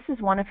 And this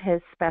is one of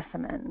his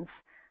specimens.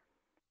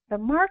 The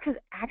mark has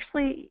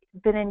actually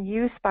been in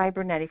use by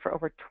Brunetti for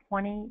over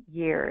 20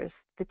 years.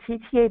 The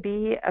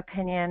TTAB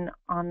opinion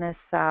on this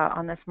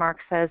mark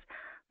says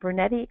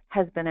Brunetti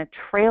has been a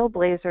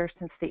trailblazer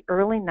since the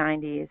early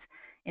 90s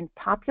in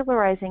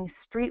popularizing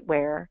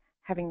streetwear,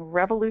 having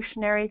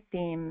revolutionary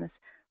themes,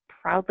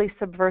 proudly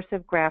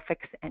subversive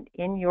graphics, and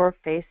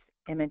in-your-face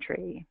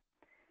imagery.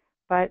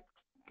 But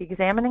the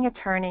examining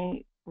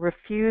attorney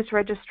refused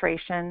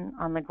registration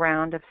on the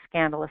ground of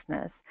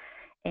scandalousness.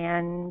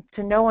 And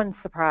to no one's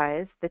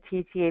surprise, the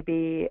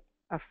TTAB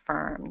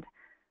affirmed.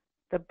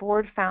 The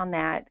board found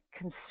that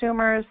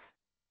consumers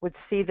would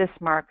see this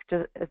mark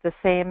as the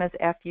same as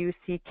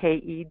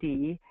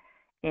F-U-C-K-E-D,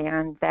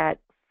 and that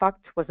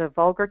fucked was a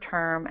vulgar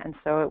term, and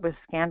so it was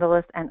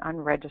scandalous and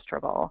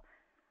unregisterable.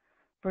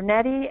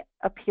 Brunetti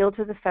appealed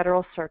to the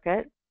Federal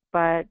Circuit,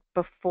 but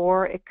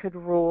before it could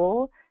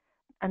rule,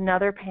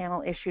 another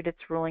panel issued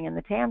its ruling in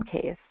the Tam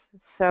case.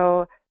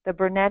 So the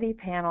Brunetti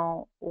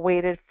panel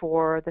waited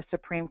for the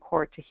Supreme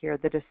Court to hear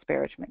the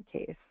disparagement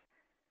case.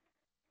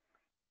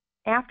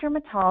 After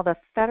Mittal, the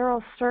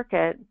Federal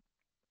Circuit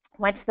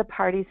went to the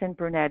parties in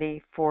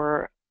Brunetti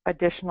for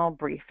additional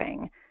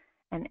briefing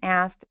and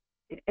asked,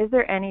 is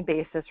there any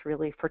basis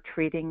really for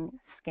treating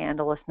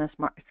scandalous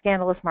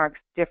marks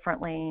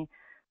differently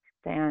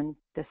than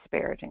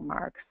disparaging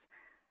marks?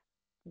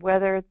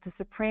 Whether the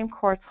Supreme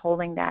Court's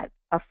holding that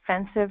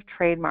offensive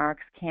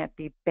trademarks can't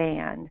be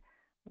banned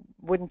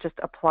wouldn't just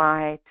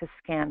apply to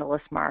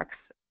scandalous marks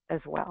as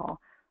well.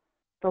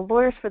 The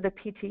lawyers for the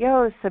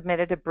PTO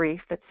submitted a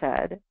brief that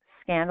said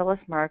scandalous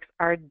marks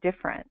are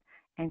different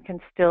and can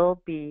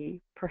still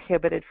be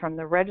prohibited from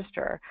the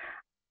register.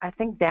 I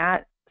think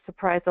that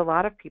surprised a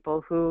lot of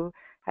people who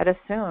had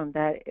assumed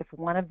that if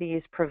one of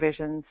these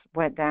provisions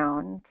went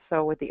down,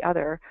 so would the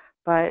other,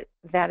 but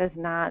that is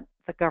not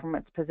the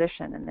government's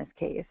position in this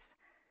case.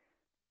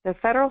 The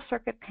Federal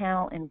Circuit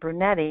panel in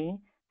Brunetti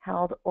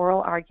held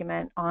oral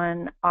argument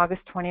on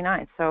August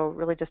 29th, so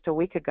really just a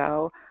week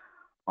ago,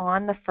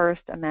 on the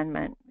First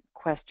Amendment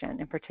question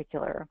in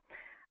particular.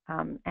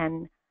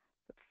 And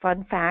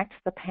fun fact,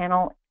 the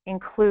panel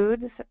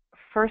includes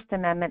First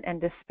Amendment and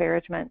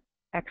disparagement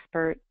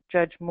expert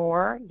Judge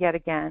Moore, yet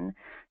again.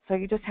 So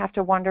you just have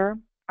to wonder,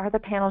 are the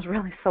panels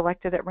really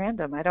selected at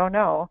random? I don't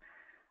know.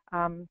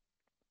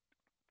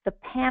 The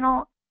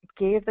panel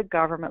gave the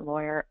government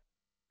lawyer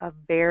a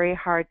very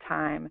hard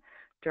time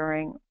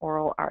during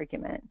oral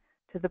argument,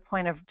 to the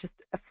point of just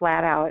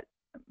flat out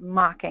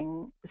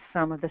mocking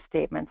some of the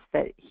statements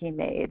that he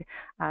made.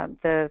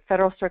 The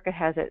Federal Circuit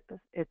has it.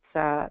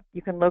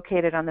 You can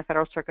locate it on the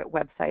Federal Circuit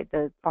website,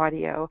 the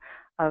audio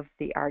of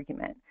the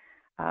argument.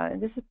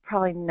 And this is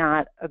probably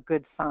not a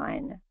good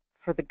sign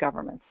for the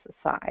government's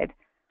side.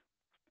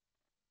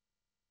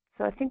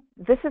 So I think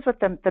this is what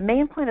the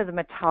main point of the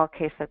Mittal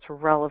case that's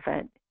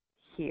relevant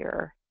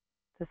here.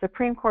 The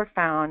Supreme Court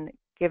found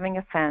giving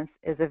offense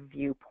is a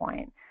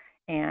viewpoint,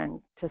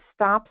 and to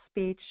stop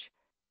speech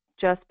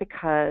just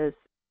because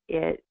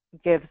it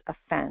gives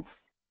offense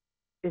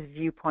is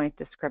viewpoint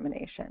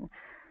discrimination.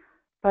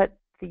 But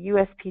the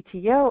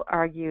USPTO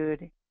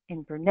argued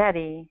in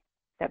Brunetti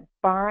that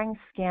barring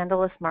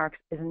scandalous marks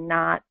is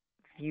not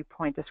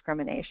viewpoint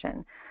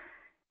discrimination.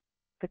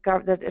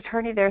 The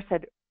attorney there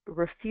said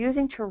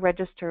refusing to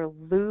register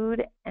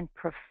lewd and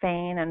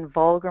profane and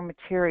vulgar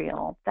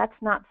material, that's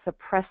not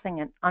suppressing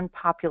an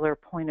unpopular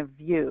point of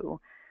view.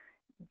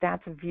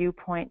 That's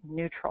viewpoint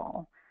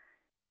neutral.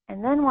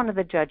 And then one of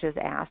the judges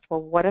asked,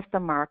 well, what if the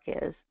mark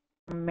is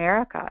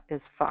America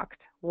is fucked?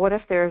 What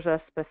if there's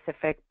a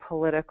specific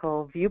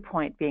political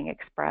viewpoint being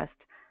expressed?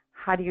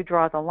 How do you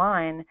draw the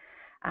line?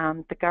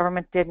 The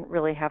government didn't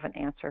really have an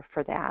answer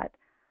for that.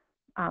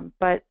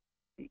 But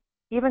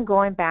even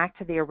going back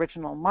to the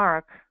original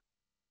mark,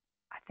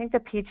 I think the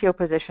PTO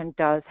position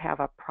does have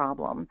a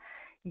problem.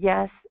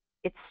 Yes,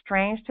 it's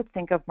strange to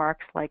think of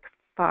marks like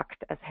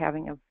fucked as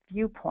having a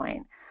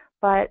viewpoint,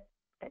 but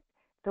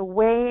the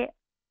way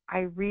I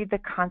read the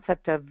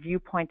concept of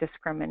viewpoint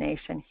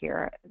discrimination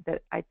here,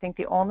 that I think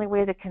the only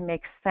way that can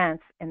make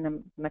sense in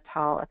the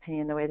Mattel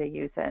opinion, the way they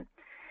use it,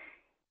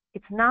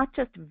 it's not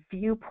just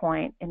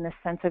viewpoint in the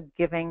sense of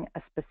giving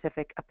a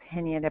specific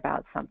opinion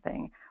about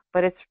something,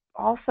 but it's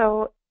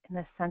also in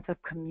the sense of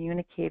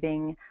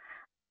communicating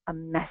a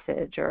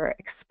message or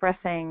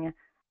expressing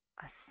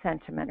a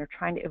sentiment or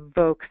trying to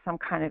evoke some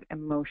kind of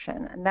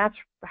emotion. And that's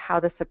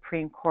how the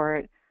Supreme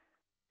Court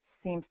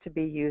seems to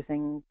be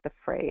using the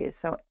phrase.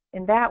 So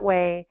in that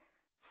way,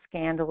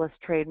 scandalous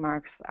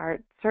trademarks are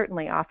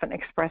certainly often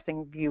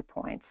expressing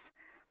viewpoints.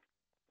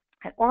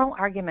 At oral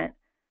argument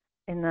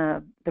in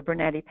the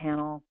Brunetti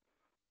panel,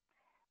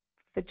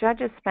 the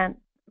judges spent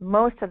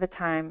most of the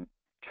time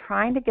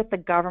trying to get the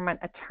government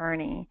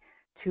attorney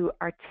to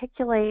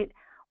articulate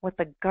what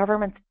the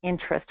government's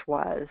interest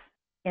was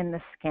in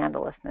the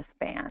scandalousness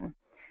ban.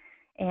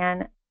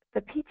 And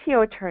the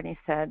PTO attorney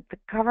said the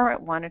government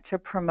wanted to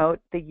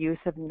promote the use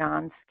of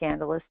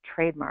non-scandalous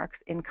trademarks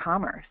in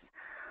commerce,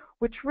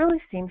 which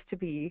really seems to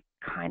be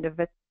kind of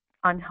an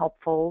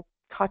unhelpful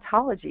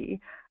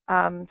tautology.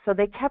 So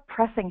they kept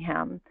pressing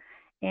him.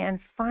 And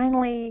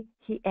finally,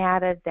 he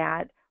added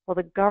that, well,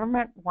 the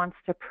government wants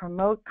to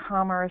promote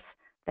commerce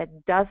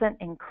that doesn't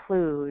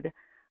include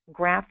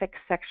graphic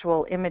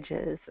sexual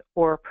images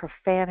or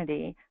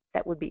profanity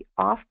that would be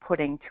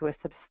off-putting to a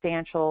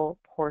substantial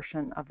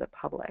portion of the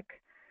public.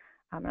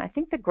 And I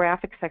think the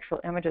graphic sexual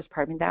images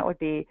part, I mean, that would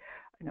be,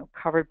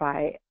 covered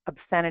by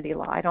obscenity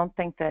law. I don't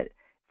think that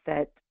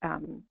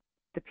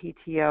the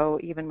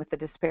PTO, even with the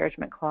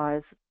disparagement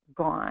clause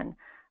gone,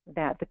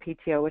 that the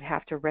PTO would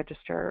have to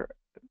register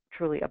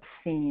truly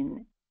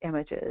obscene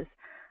images.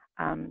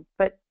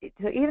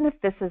 So even if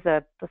this is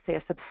let's say,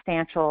 a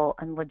substantial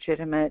and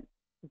legitimate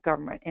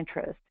government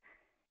interest,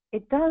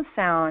 it does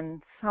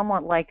sound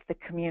somewhat like the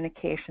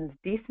Communications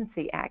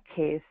Decency Act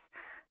case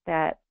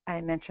that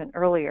I mentioned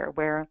earlier,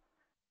 where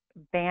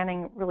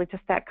banning really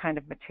just that kind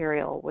of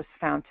material was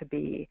found to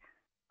be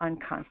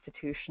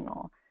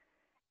unconstitutional.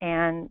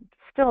 And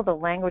still, the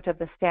language of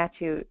the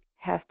statute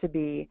has to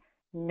be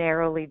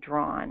narrowly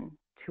drawn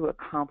to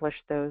accomplish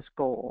those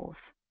goals.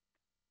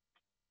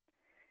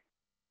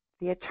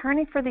 The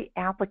attorney for the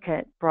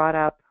applicant brought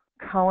up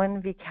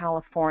Cohen v.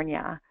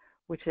 California,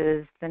 which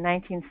is the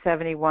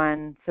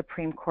 1971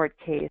 Supreme Court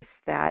case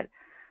that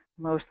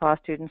most law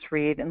students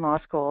read in law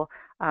school,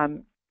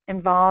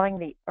 involving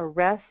the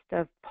arrest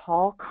of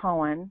Paul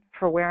Cohen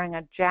for wearing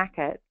a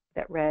jacket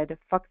that read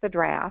 "Fuck the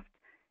Draft"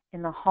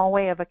 in the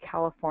hallway of a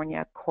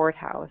California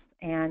courthouse.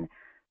 And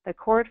the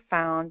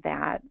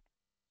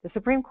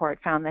Supreme Court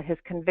found that his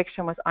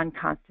conviction was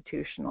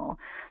unconstitutional.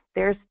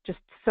 There's just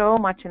so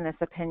much in this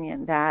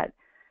opinion that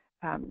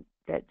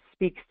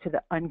speaks to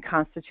the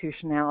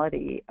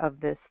unconstitutionality of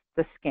the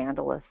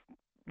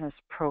scandalousness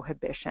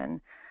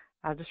prohibition.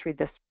 I'll just read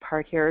this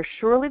part here.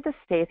 Surely the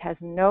state has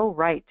no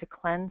right to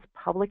cleanse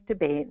public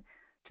debate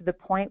to the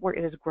point where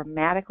it is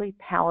grammatically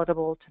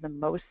palatable to the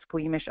most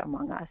squeamish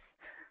among us.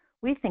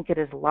 We think it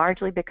is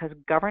largely because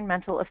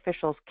governmental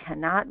officials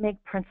cannot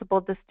make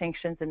principled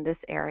distinctions in this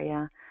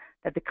area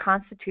that the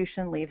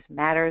Constitution leaves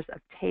matters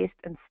of taste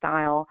and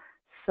style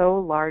so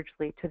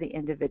largely to the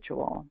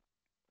individual.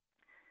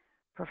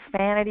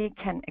 Profanity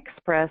can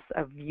express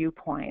a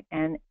viewpoint,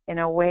 and in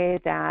a way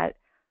that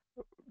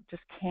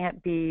just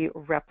can't be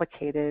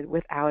replicated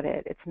without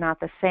it. It's not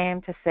the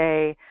same to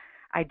say,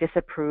 I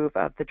disapprove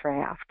of the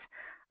draft.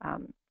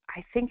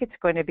 I think it's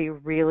going to be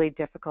really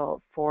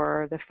difficult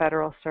for the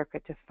Federal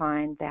Circuit to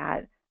find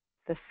that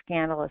the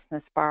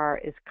scandalousness bar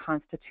is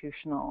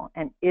constitutional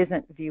and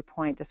isn't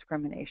viewpoint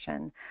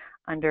discrimination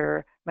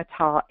under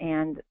Mattel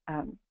and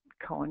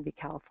Cohen v.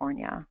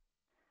 California.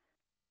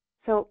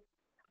 So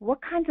what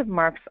kinds of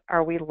marks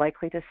are we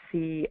likely to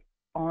see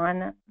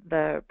on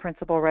the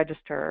principal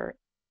register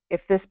if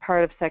this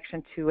part of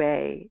Section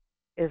 2A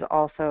is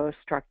also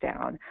struck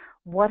down?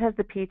 What has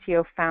the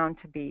PTO found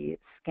to be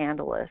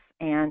scandalous?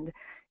 And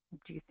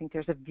do you think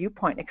there's a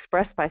viewpoint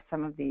expressed by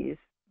some of these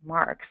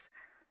marks?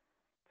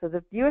 So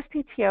the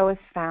USPTO has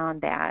found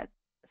that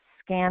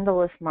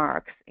scandalous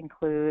marks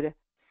include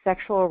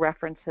sexual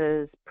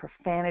references,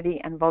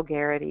 profanity and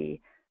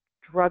vulgarity,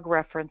 drug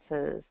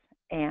references,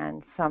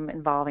 and some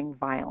involving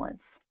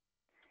violence.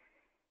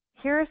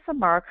 Here are some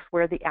marks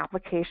where the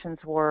applications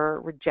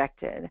were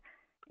rejected.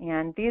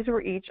 And these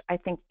were each, I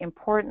think,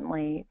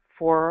 importantly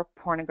for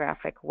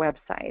pornographic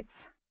websites.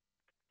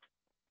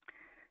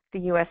 The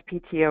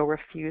USPTO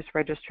refused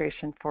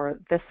registration for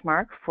this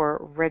mark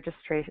for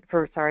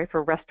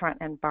restaurant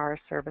and bar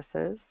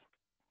services.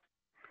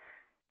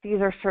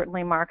 These are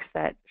certainly marks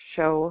that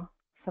show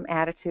some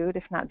attitude,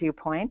 if not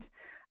viewpoint.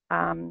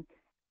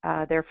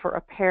 They're for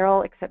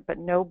apparel, but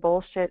no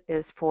bullshit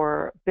is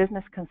for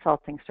business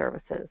consulting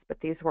services, but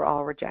these were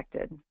all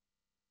rejected.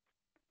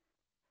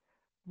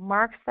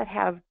 Marks that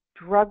have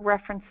drug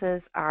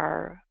references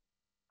are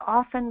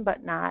often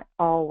but not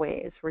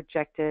always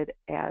rejected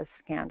as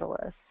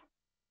scandalous.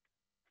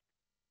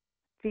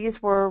 These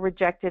were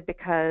rejected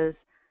because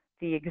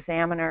the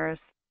examiners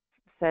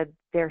said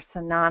they're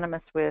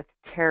synonymous with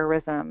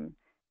terrorism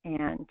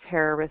and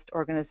terrorist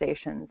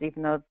organizations,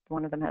 even though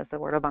one of them has the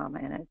word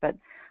Obama in it, but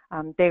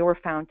they were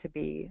found to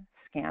be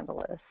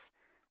scandalous.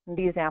 And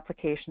these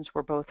applications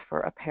were both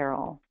for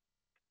apparel.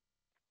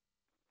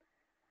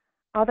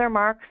 Other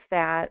marks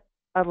that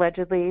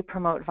allegedly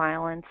promote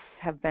violence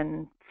have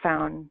been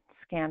found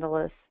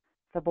scandalous.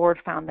 The board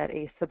found that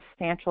a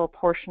substantial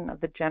portion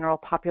of the general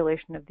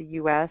population of the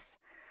U.S.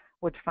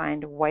 would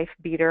find wife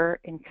beater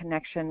in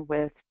connection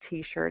with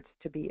T-shirts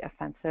to be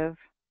offensive.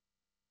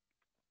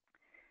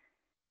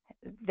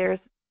 There's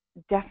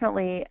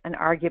definitely an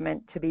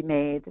argument to be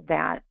made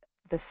that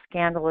the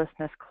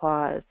scandalousness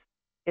clause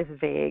is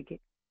vague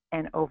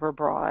and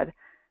overbroad.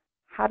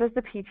 How does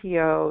the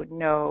PTO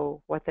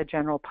know what the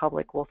general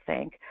public will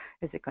think?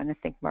 Is it going to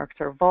think marks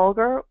are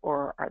vulgar,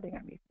 or are they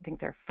going to think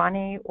they're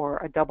funny or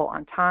a double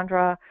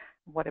entendre?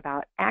 What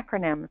about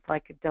acronyms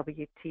like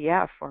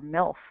WTF or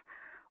MILF?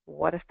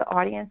 What if the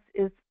audience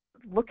is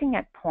looking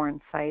at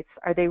porn sites?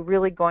 Are they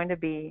really going to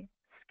be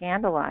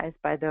scandalized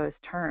by those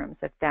terms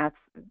if that's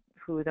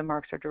who the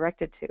marks are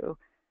directed to?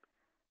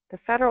 The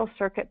Federal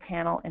Circuit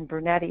panel in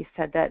Brunetti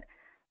said that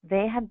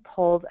they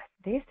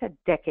said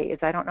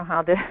decades, I don't know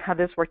how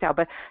this worked out,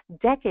 but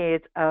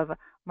decades of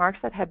marks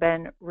that had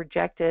been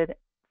rejected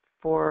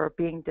for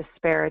being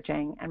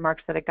disparaging and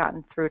marks that had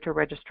gotten through to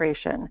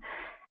registration.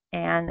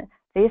 And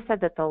they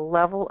said that the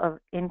level of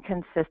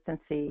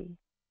inconsistency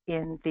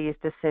in these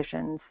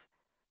decisions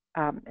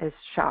is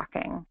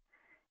shocking.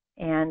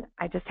 And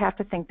I just have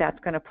to think that's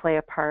going to play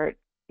a part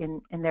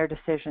in their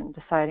decision,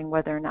 deciding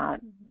whether or not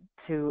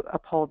to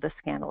uphold the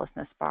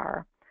scandalousness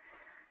bar.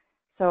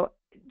 So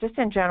just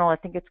in general, I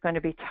think it's going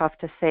to be tough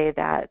to say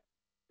that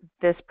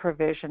this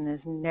provision is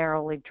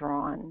narrowly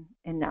drawn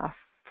enough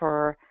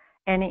for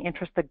any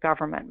interest the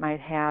government might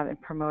have in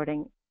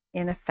promoting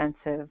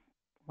inoffensive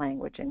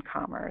language in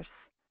commerce.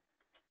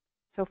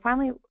 So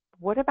finally,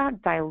 what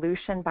about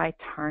dilution by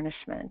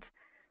tarnishment?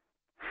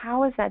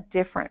 How is that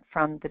different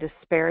from the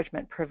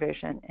disparagement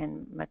provision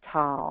in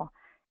Mattel?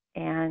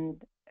 And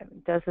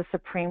does the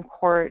Supreme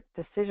Court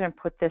decision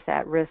put this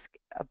at risk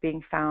of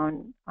being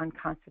found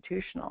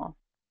unconstitutional?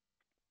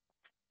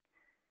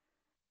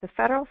 The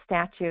federal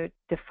statute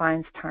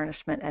defines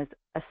tarnishment as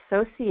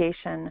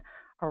association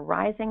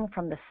arising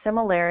from the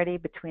similarity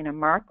between a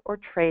mark or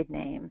trade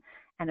name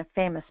and a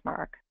famous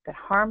mark that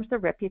harms the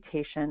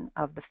reputation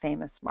of the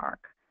famous mark.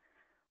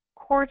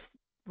 Courts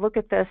look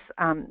at this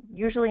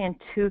usually in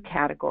two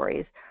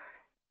categories,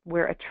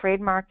 where a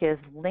trademark is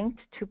linked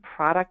to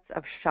products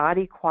of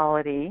shoddy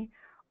quality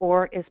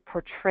or is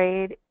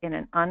portrayed in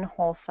an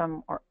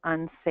unwholesome or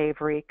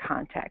unsavory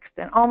context.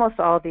 And almost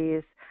all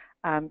these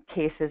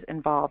cases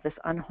involve this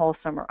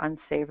unwholesome or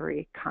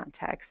unsavory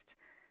context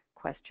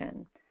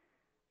question.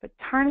 But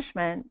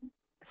tarnishment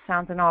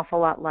sounds an awful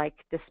lot like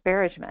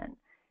disparagement.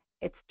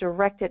 It's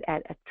directed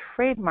at a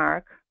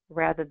trademark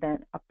rather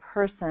than a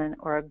person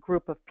or a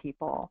group of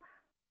people.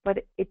 But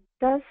it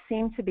does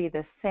seem to be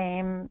the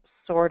same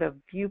sort of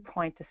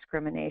viewpoint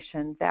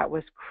discrimination that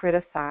was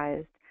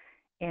criticized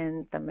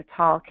in the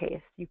Mattel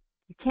case. You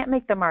can't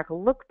make the mark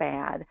look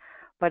bad,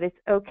 but it's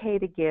okay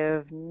to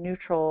give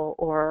neutral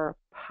or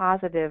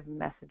positive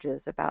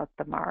messages about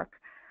the mark.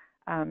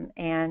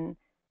 And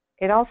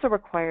it also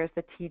requires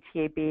the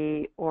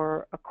TTAB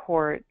or a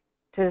court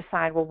to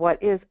decide, well,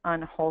 what is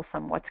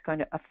unwholesome, what's going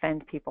to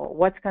offend people,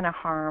 what's going to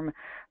harm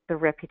the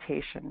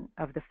reputation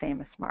of the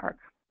famous mark.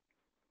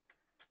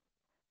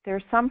 There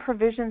are some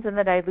provisions in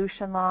the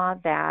dilution law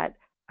that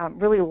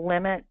really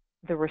limit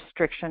the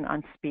restriction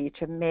on speech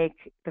and make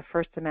the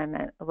First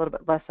Amendment a little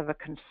bit less of a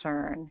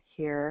concern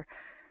here.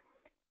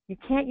 You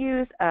can't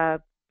use a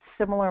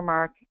similar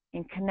mark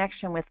in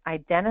connection with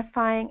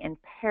identifying and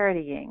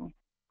parodying,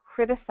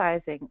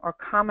 criticizing, or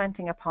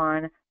commenting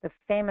upon the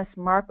famous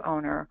mark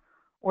owner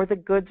or the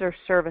goods or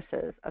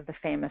services of the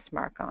famous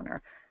mark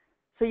owner.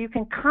 So you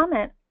can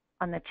comment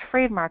on the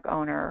trademark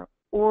owner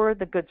or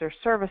the goods or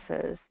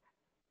services,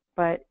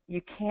 but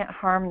you can't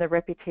harm the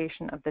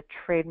reputation of the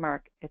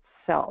trademark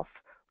itself,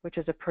 which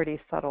is a pretty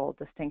subtle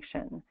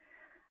distinction.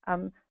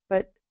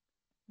 But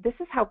this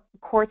is how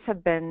courts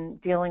have been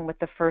dealing with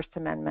the First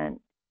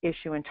Amendment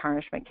issue in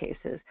tarnishment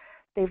cases.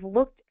 They've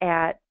looked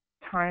at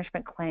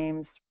tarnishment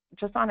claims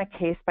just on a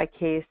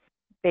case-by-case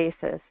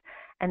basis,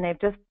 and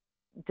they've just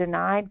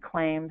denied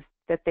claims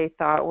that they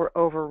thought were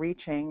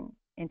overreaching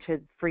into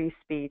free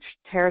speech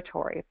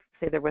territory.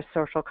 Say there was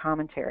social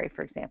commentary,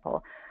 for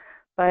example.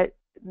 But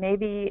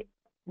maybe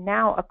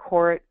now a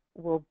court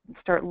will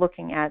start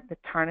looking at the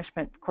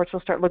tarnishment, courts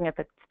will start looking at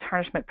the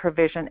tarnishment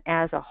provision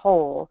as a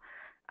whole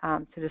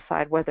to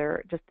decide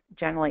whether just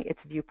generally it's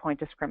viewpoint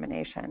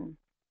discrimination.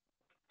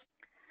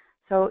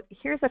 So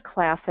here's a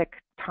classic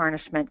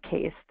tarnishment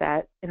case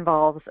that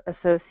involves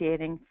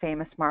associating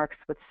famous marks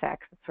with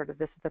sex.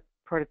 This is the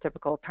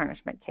prototypical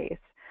tarnishment case.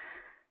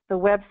 The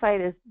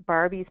website is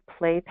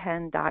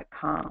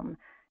barbiesplaypen.com,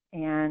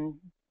 and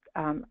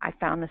I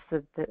found this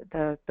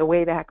the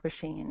Wayback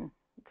Machine.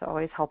 It's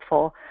always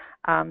helpful.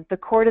 The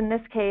court in this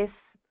case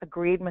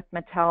agreed with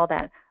Mattel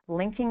that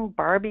linking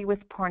Barbie with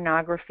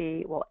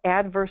pornography will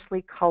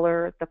adversely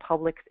color the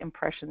public's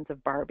impressions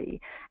of Barbie.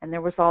 And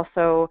there were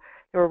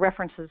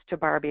references to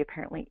Barbie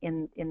apparently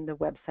in the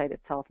website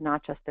itself,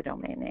 not just the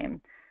domain name.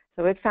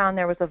 So it found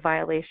there was a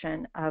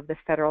violation of the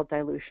federal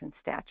dilution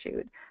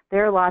statute.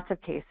 There are lots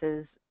of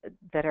cases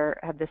that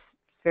have this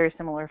very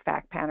similar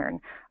fact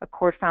pattern. A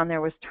court found there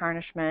was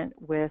tarnishment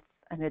with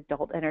an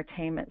adult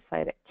entertainment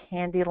site at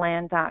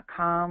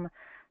candyland.com.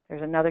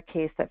 There's another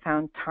case that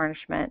found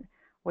tarnishment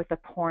with a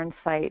porn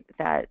site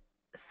that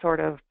sort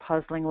of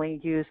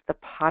puzzlingly used the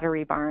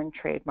Pottery Barn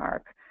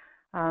trademark.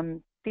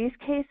 These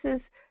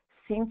cases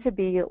seem to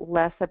be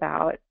less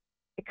about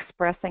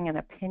expressing an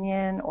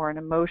opinion or an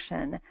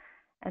emotion,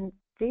 and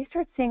they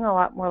start seeing a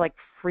lot more like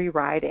free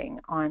riding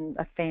on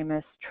a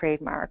famous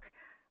trademark.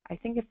 I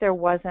think if there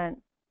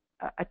wasn't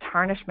a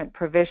tarnishment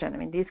provision, I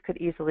mean, these could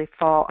easily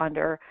fall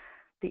under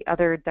the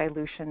other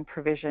dilution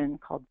provision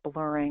called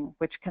blurring,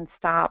 which can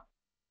stop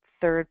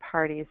third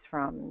parties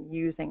from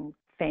using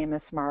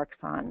famous marks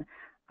on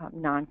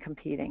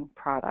non-competing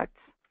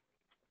products.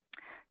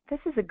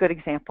 This is a good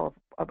example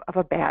of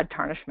a bad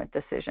tarnishment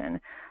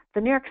decision. The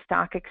New York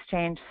Stock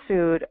Exchange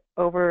sued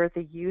over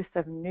the use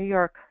of New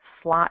York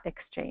Slot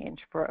Exchange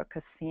for a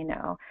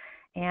casino,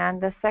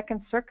 and the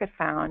Second Circuit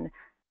found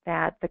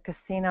that the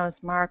casino's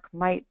mark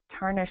might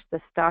tarnish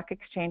the stock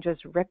exchange's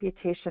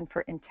reputation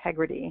for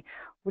integrity,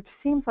 which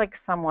seems like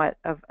somewhat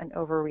of an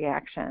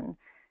overreaction.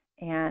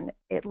 And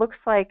it looks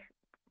like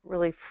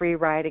really free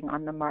riding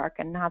on the mark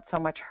and not so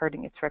much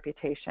hurting its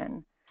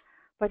reputation.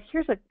 But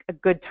here's a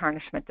good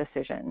tarnishment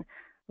decision.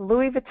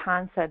 Louis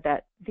Vuitton said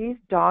that these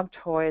dog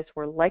toys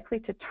were likely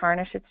to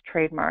tarnish its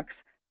trademarks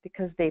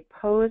because they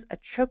pose a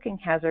choking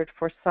hazard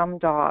for some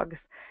dogs.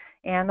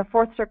 And the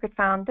Fourth Circuit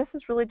found this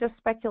is really just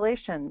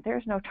speculation.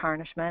 There's no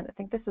tarnishment. I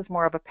think this is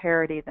more of a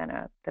parody than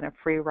a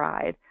free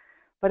ride.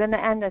 But in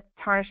the end, the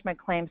tarnishment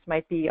claims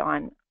might be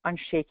on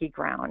shaky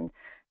ground.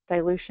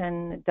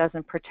 Dilution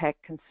doesn't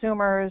protect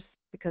consumers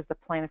because the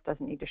plaintiff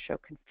doesn't need to show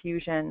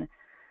confusion.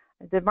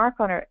 The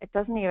mark owner, it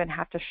doesn't even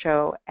have to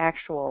show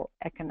actual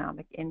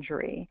economic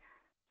injury.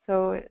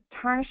 So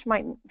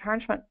tarnishment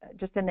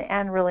just in the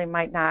end really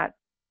might not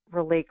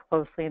relate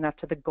closely enough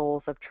to the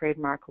goals of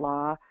trademark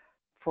law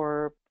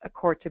for a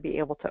court to be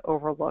able to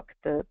overlook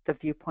the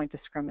viewpoint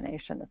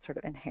discrimination that's sort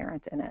of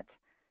inherent in it.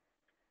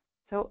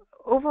 So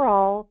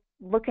overall,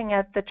 looking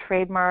at the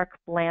trademark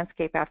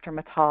landscape after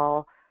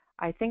Mattel,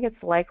 I think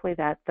it's likely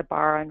that the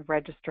bar on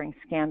registering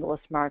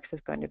scandalous marks is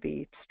going to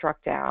be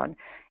struck down.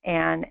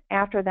 And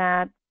after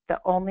that,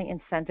 the only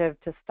incentive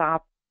to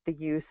stop the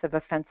use of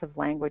offensive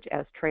language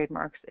as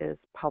trademarks is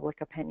public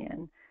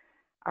opinion.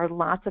 Are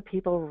lots of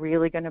people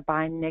really going to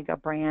buy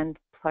NIGA brand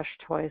plush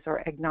toys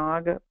or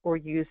eggnog or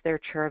use their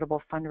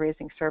charitable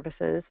fundraising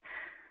services?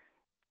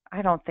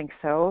 I don't think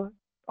so.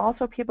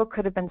 Also, people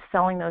could have been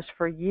selling those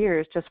for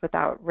years just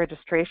without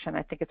registration.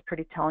 I think it's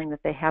pretty telling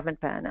that they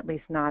haven't been, at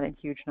least not in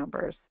huge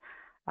numbers.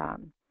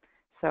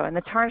 And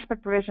the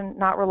tarnishment provision,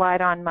 not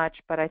relied on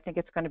much, but I think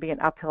it's going to be an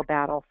uphill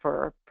battle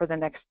for the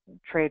next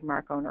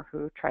trademark owner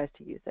who tries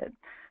to use it.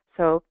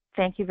 So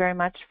thank you very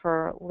much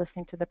for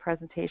listening to the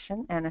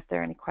presentation, and if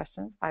there are any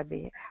questions, I'd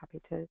be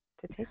happy to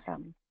take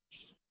them.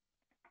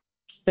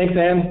 Thanks,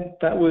 Anne.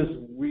 That was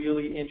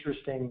really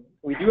interesting.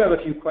 We do have a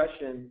few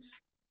questions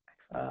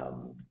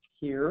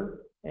here,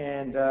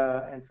 and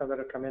some that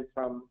have come in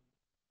from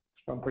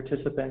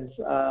participants.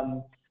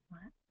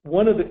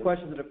 One of the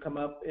questions that have come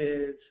up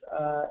is,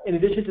 in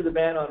addition to the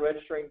ban on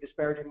registering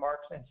disparaging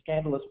marks and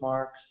scandalous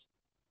marks,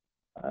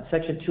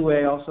 Section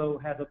 2A also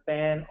has a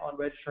ban on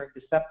registering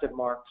deceptive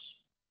marks.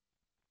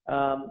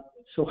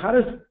 So how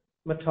does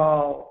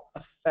Mattel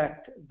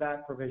affect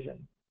that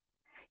provision?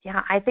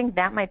 Yeah, I think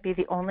that might be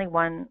the only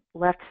one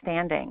left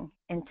standing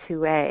in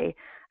 2A.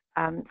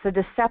 So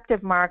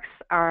deceptive marks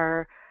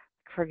are,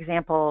 for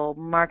example,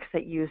 marks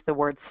that use the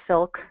word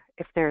silk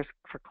if there's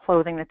for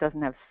clothing that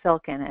doesn't have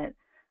silk in it.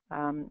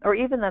 Or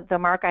even the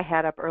mark I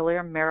had up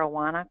earlier,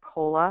 marijuana,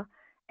 cola,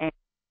 and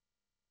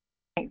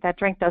that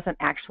drink doesn't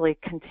actually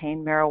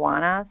contain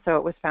marijuana, so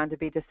it was found to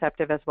be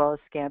deceptive as well as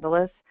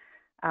scandalous.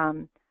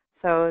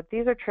 So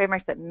these are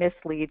trademarks that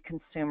mislead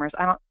consumers.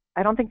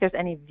 I don't think there's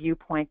any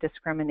viewpoint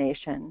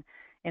discrimination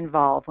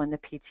involved when the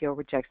PTO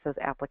rejects those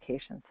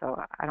applications,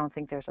 so I don't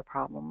think there's a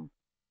problem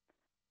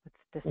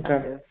with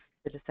the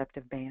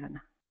deceptive ban.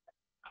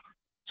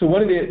 So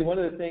one of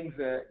the things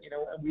that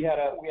we had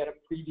a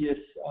previous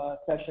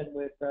session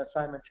with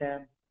Simon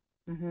Tam,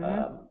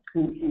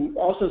 who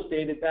also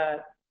stated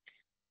that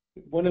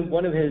one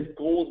of his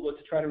goals was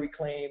to try to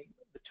reclaim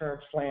the term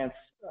slants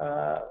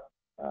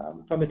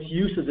from its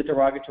use as a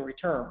derogatory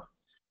term.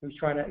 He was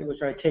trying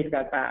to take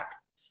that back.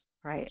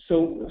 Right.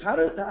 So how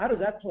does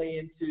that play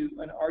into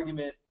an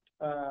argument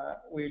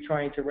where you're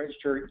trying to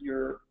register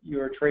your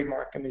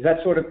trademark? I mean, is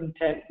that sort of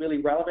intent really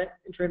relevant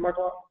in trademark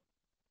law?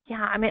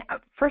 Yeah, I mean,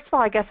 first of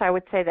all, I guess I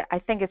would say that I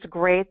think it's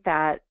great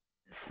that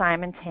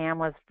Simon Tam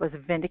was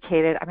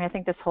vindicated. I mean, I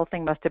think this whole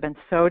thing must have been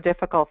so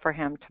difficult for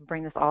him to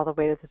bring this all the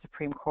way to the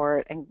Supreme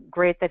Court, and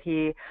great that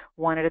he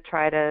wanted to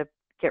try to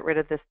get rid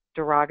of this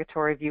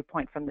derogatory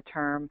viewpoint from the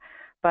term.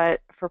 But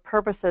for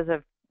purposes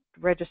of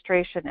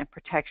registration and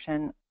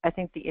protection, I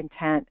think the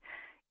intent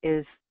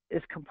is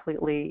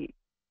completely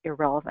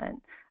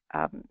irrelevant.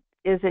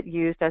 Is it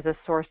used as a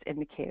source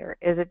indicator?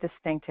 Is it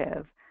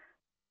distinctive?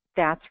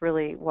 That's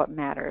really what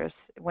matters.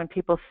 When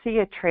people see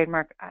a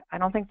trademark, I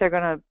don't think they're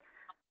going to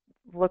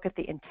look at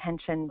the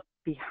intention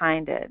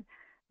behind it.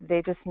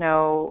 They just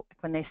know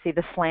when they see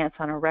the slants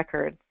on a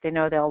record, they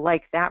know they'll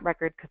like that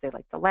record because they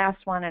like the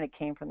last one and it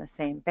came from the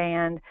same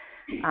band.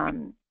 I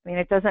mean,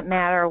 it doesn't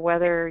matter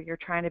whether you're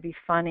trying to be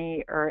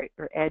funny or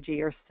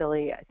edgy or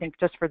silly. I think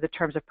just for the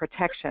terms of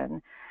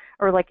protection,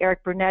 or like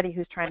Eric Brunetti,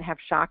 who's trying to have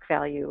shock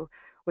value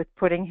with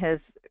putting his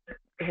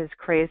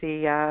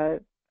crazy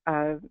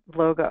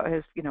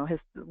logo, his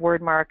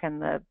word mark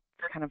and the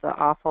kind of the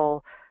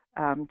awful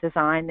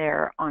design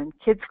there on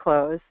kids'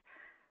 clothes.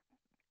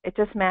 It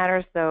just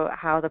matters, though,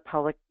 how the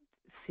public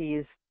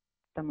sees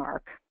the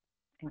mark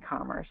in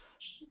commerce.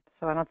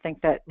 So I don't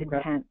think that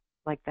intent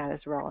like that is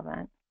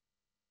relevant.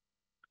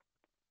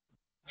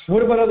 So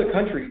what about other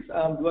countries?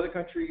 Do other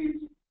countries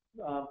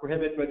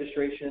prohibit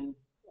registration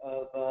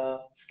of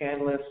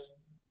scandalous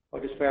or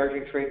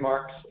disparaging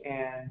trademarks?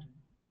 And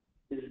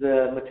is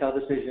the Mattel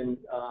decision,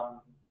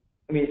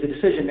 is the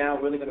decision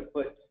now really going to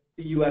put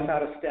the U.S.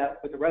 out of step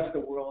with the rest of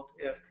the world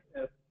if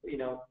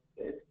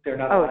they're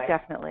not aligned?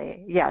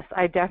 Definitely. Yes,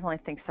 I definitely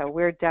think so.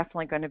 We're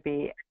definitely going to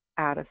be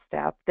out of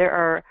step. There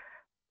are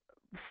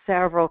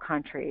several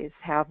countries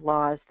have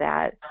laws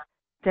that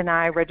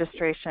deny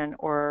registration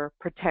or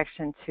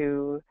protection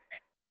to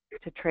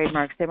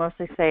trademarks. They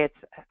mostly say it's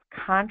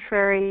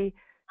contrary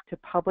to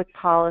public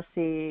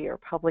policy or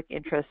public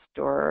interest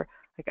or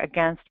like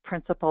against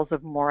principles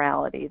of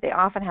morality. They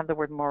often have the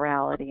word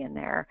morality in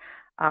there,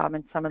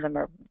 and some of them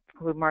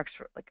include marks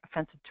like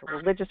offensive to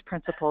religious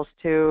principles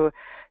too.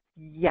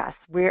 Yes,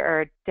 we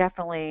are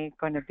definitely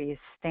going to be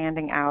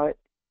standing out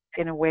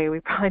in a way we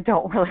probably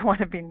don't really want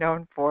to be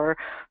known for,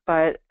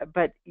 but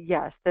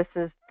yes, this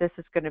is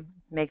going to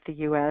make the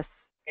U.S.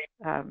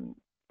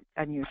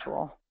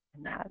 Unusual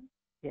in that.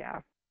 Yeah.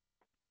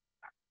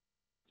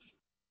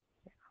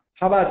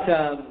 How about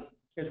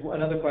here's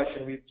another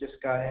question we've just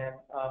got in: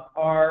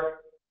 Are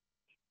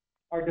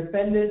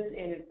defendants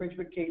in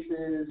infringement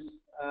cases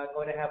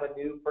going to have a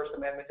new First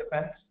Amendment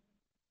defense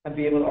and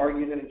be able to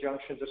argue that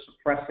injunctions are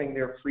suppressing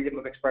their freedom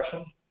of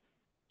expression?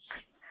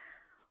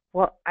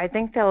 Well, I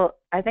think they'll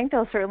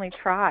certainly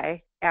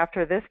try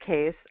after this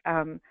case.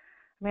 On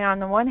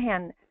the one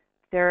hand,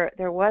 there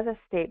was a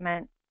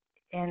statement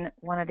in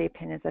one of the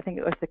opinions, I think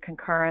it was the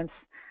concurrence,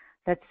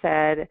 that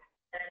said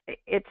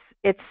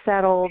it's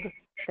settled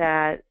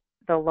that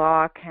the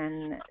law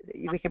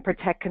we can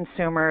protect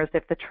consumers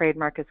if the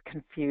trademark is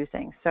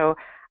confusing. So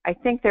I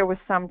think there was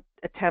some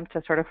attempt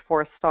to sort of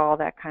forestall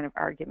that kind of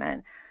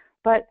argument.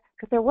 But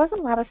there was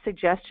a lot of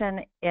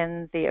suggestion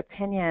in the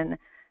opinion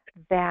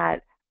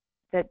that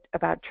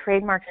about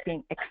trademarks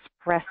being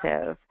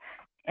expressive,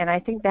 and I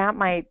think that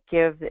might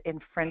give the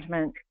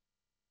infringement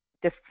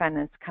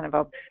defendants kind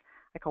of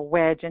a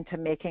wedge into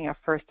making a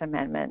First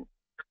Amendment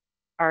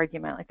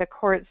argument. Like the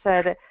court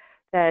said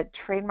that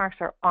trademarks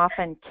are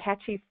often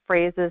catchy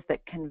phrases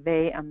that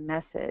convey a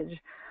message,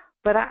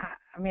 but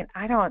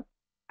I don't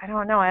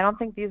know. I don't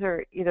think these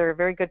are either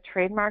very good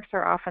trademarks,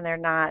 or often they're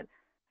not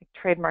like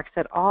trademarks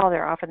at all.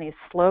 They're often these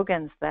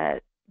slogans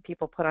that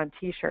people put on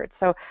T-shirts.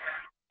 So,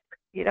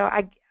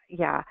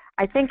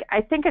 I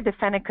think a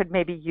defendant could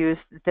maybe use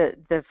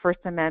the First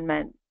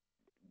Amendment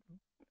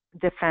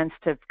defense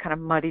to kind of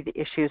muddy the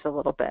issues a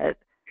little bit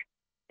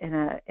in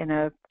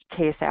a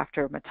case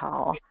after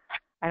Mattel.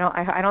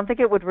 I don't think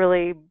it would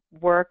really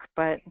work,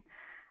 but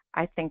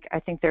I think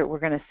that we're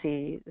going to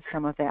see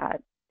some of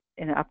that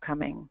in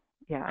upcoming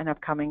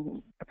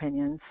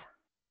opinions.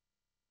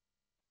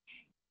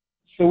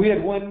 So we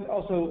had one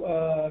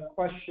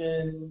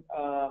question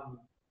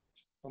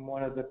from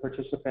one of the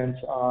participants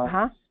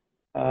on.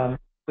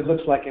 It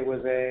looks like it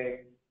was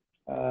a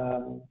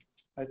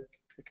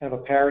kind of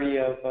a parody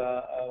of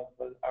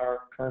our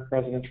current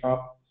President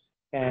Trump,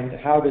 and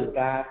how does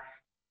that,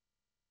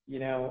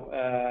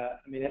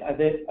 are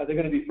there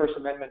going to be First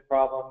Amendment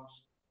problems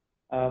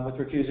with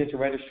refusing to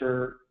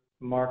register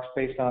marks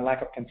based on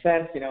lack of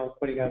consent?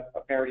 Putting a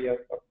parody of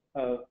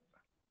the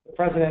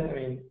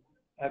president.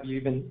 Have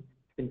you been?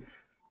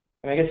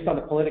 I guess it's on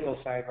the political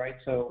side, right?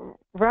 So.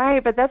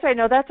 Right, but that's right.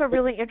 No, that's a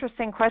really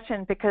interesting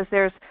question, because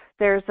there's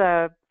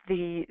the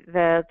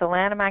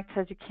Lanham Act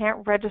says you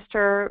can't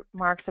register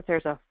marks if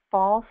there's a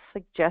false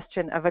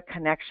suggestion of a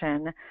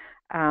connection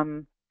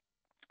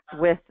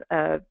with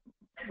a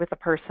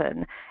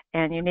person,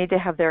 and you need to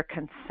have their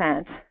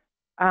consent.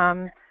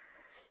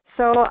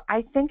 So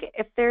I think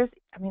if there's,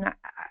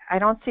 I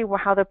don't see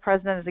how the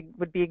president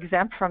would be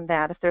exempt from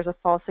that if there's a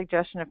false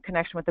suggestion of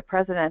connection with the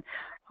president.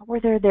 What were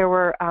there? There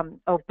were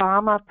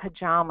Obama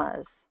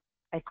pajamas,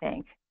 I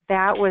think.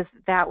 that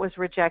was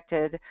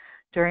rejected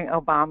during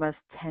Obama's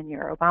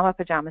tenure, Obama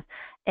pajamas,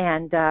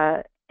 and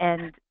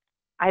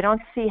I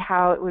don't see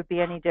how it would be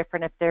any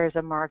different if there's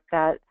a mark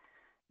that,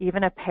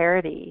 even a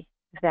parody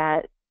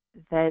that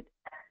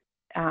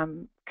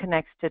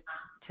connects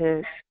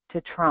to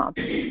Trump.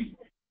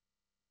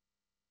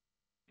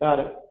 Got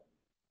it.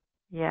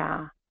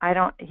 Yeah,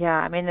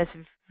 I mean, this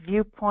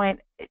viewpoint,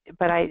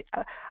 but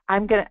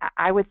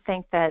I would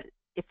think that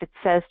if it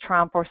says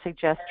Trump or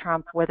suggests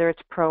Trump, whether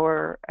it's pro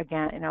or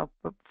against,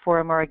 for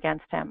him or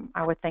against him,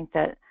 I would think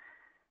that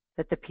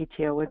the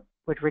PTO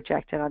would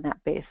reject it on that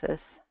basis.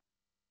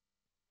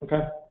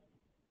 Okay.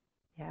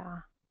 Yeah.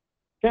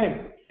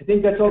 Okay. I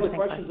think that's all the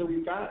questions that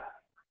we've got.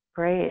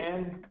 Great.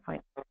 And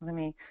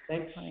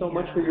thanks so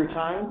much for your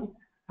time.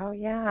 Oh,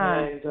 yeah.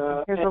 And,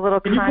 here's a little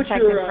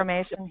contact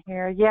information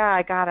here. Yeah,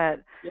 I got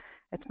it. Yeah.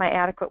 It's my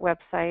Adequate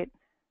website.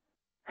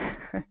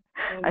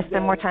 I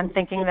spend more time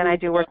thinking than I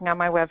do working on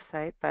my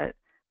website, but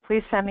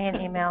please send me an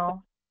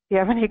email if you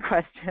have any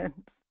questions.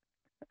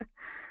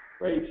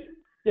 Great.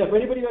 Yeah, if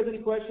anybody has any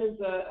questions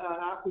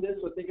after this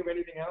or think of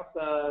anything else,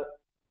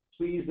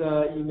 please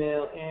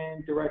email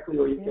Anne directly,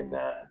 or you can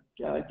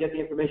get the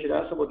information to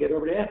us and we'll get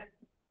over to Anne.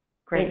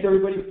 Great. Thanks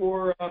everybody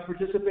for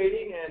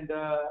participating, and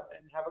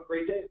have a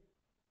great day.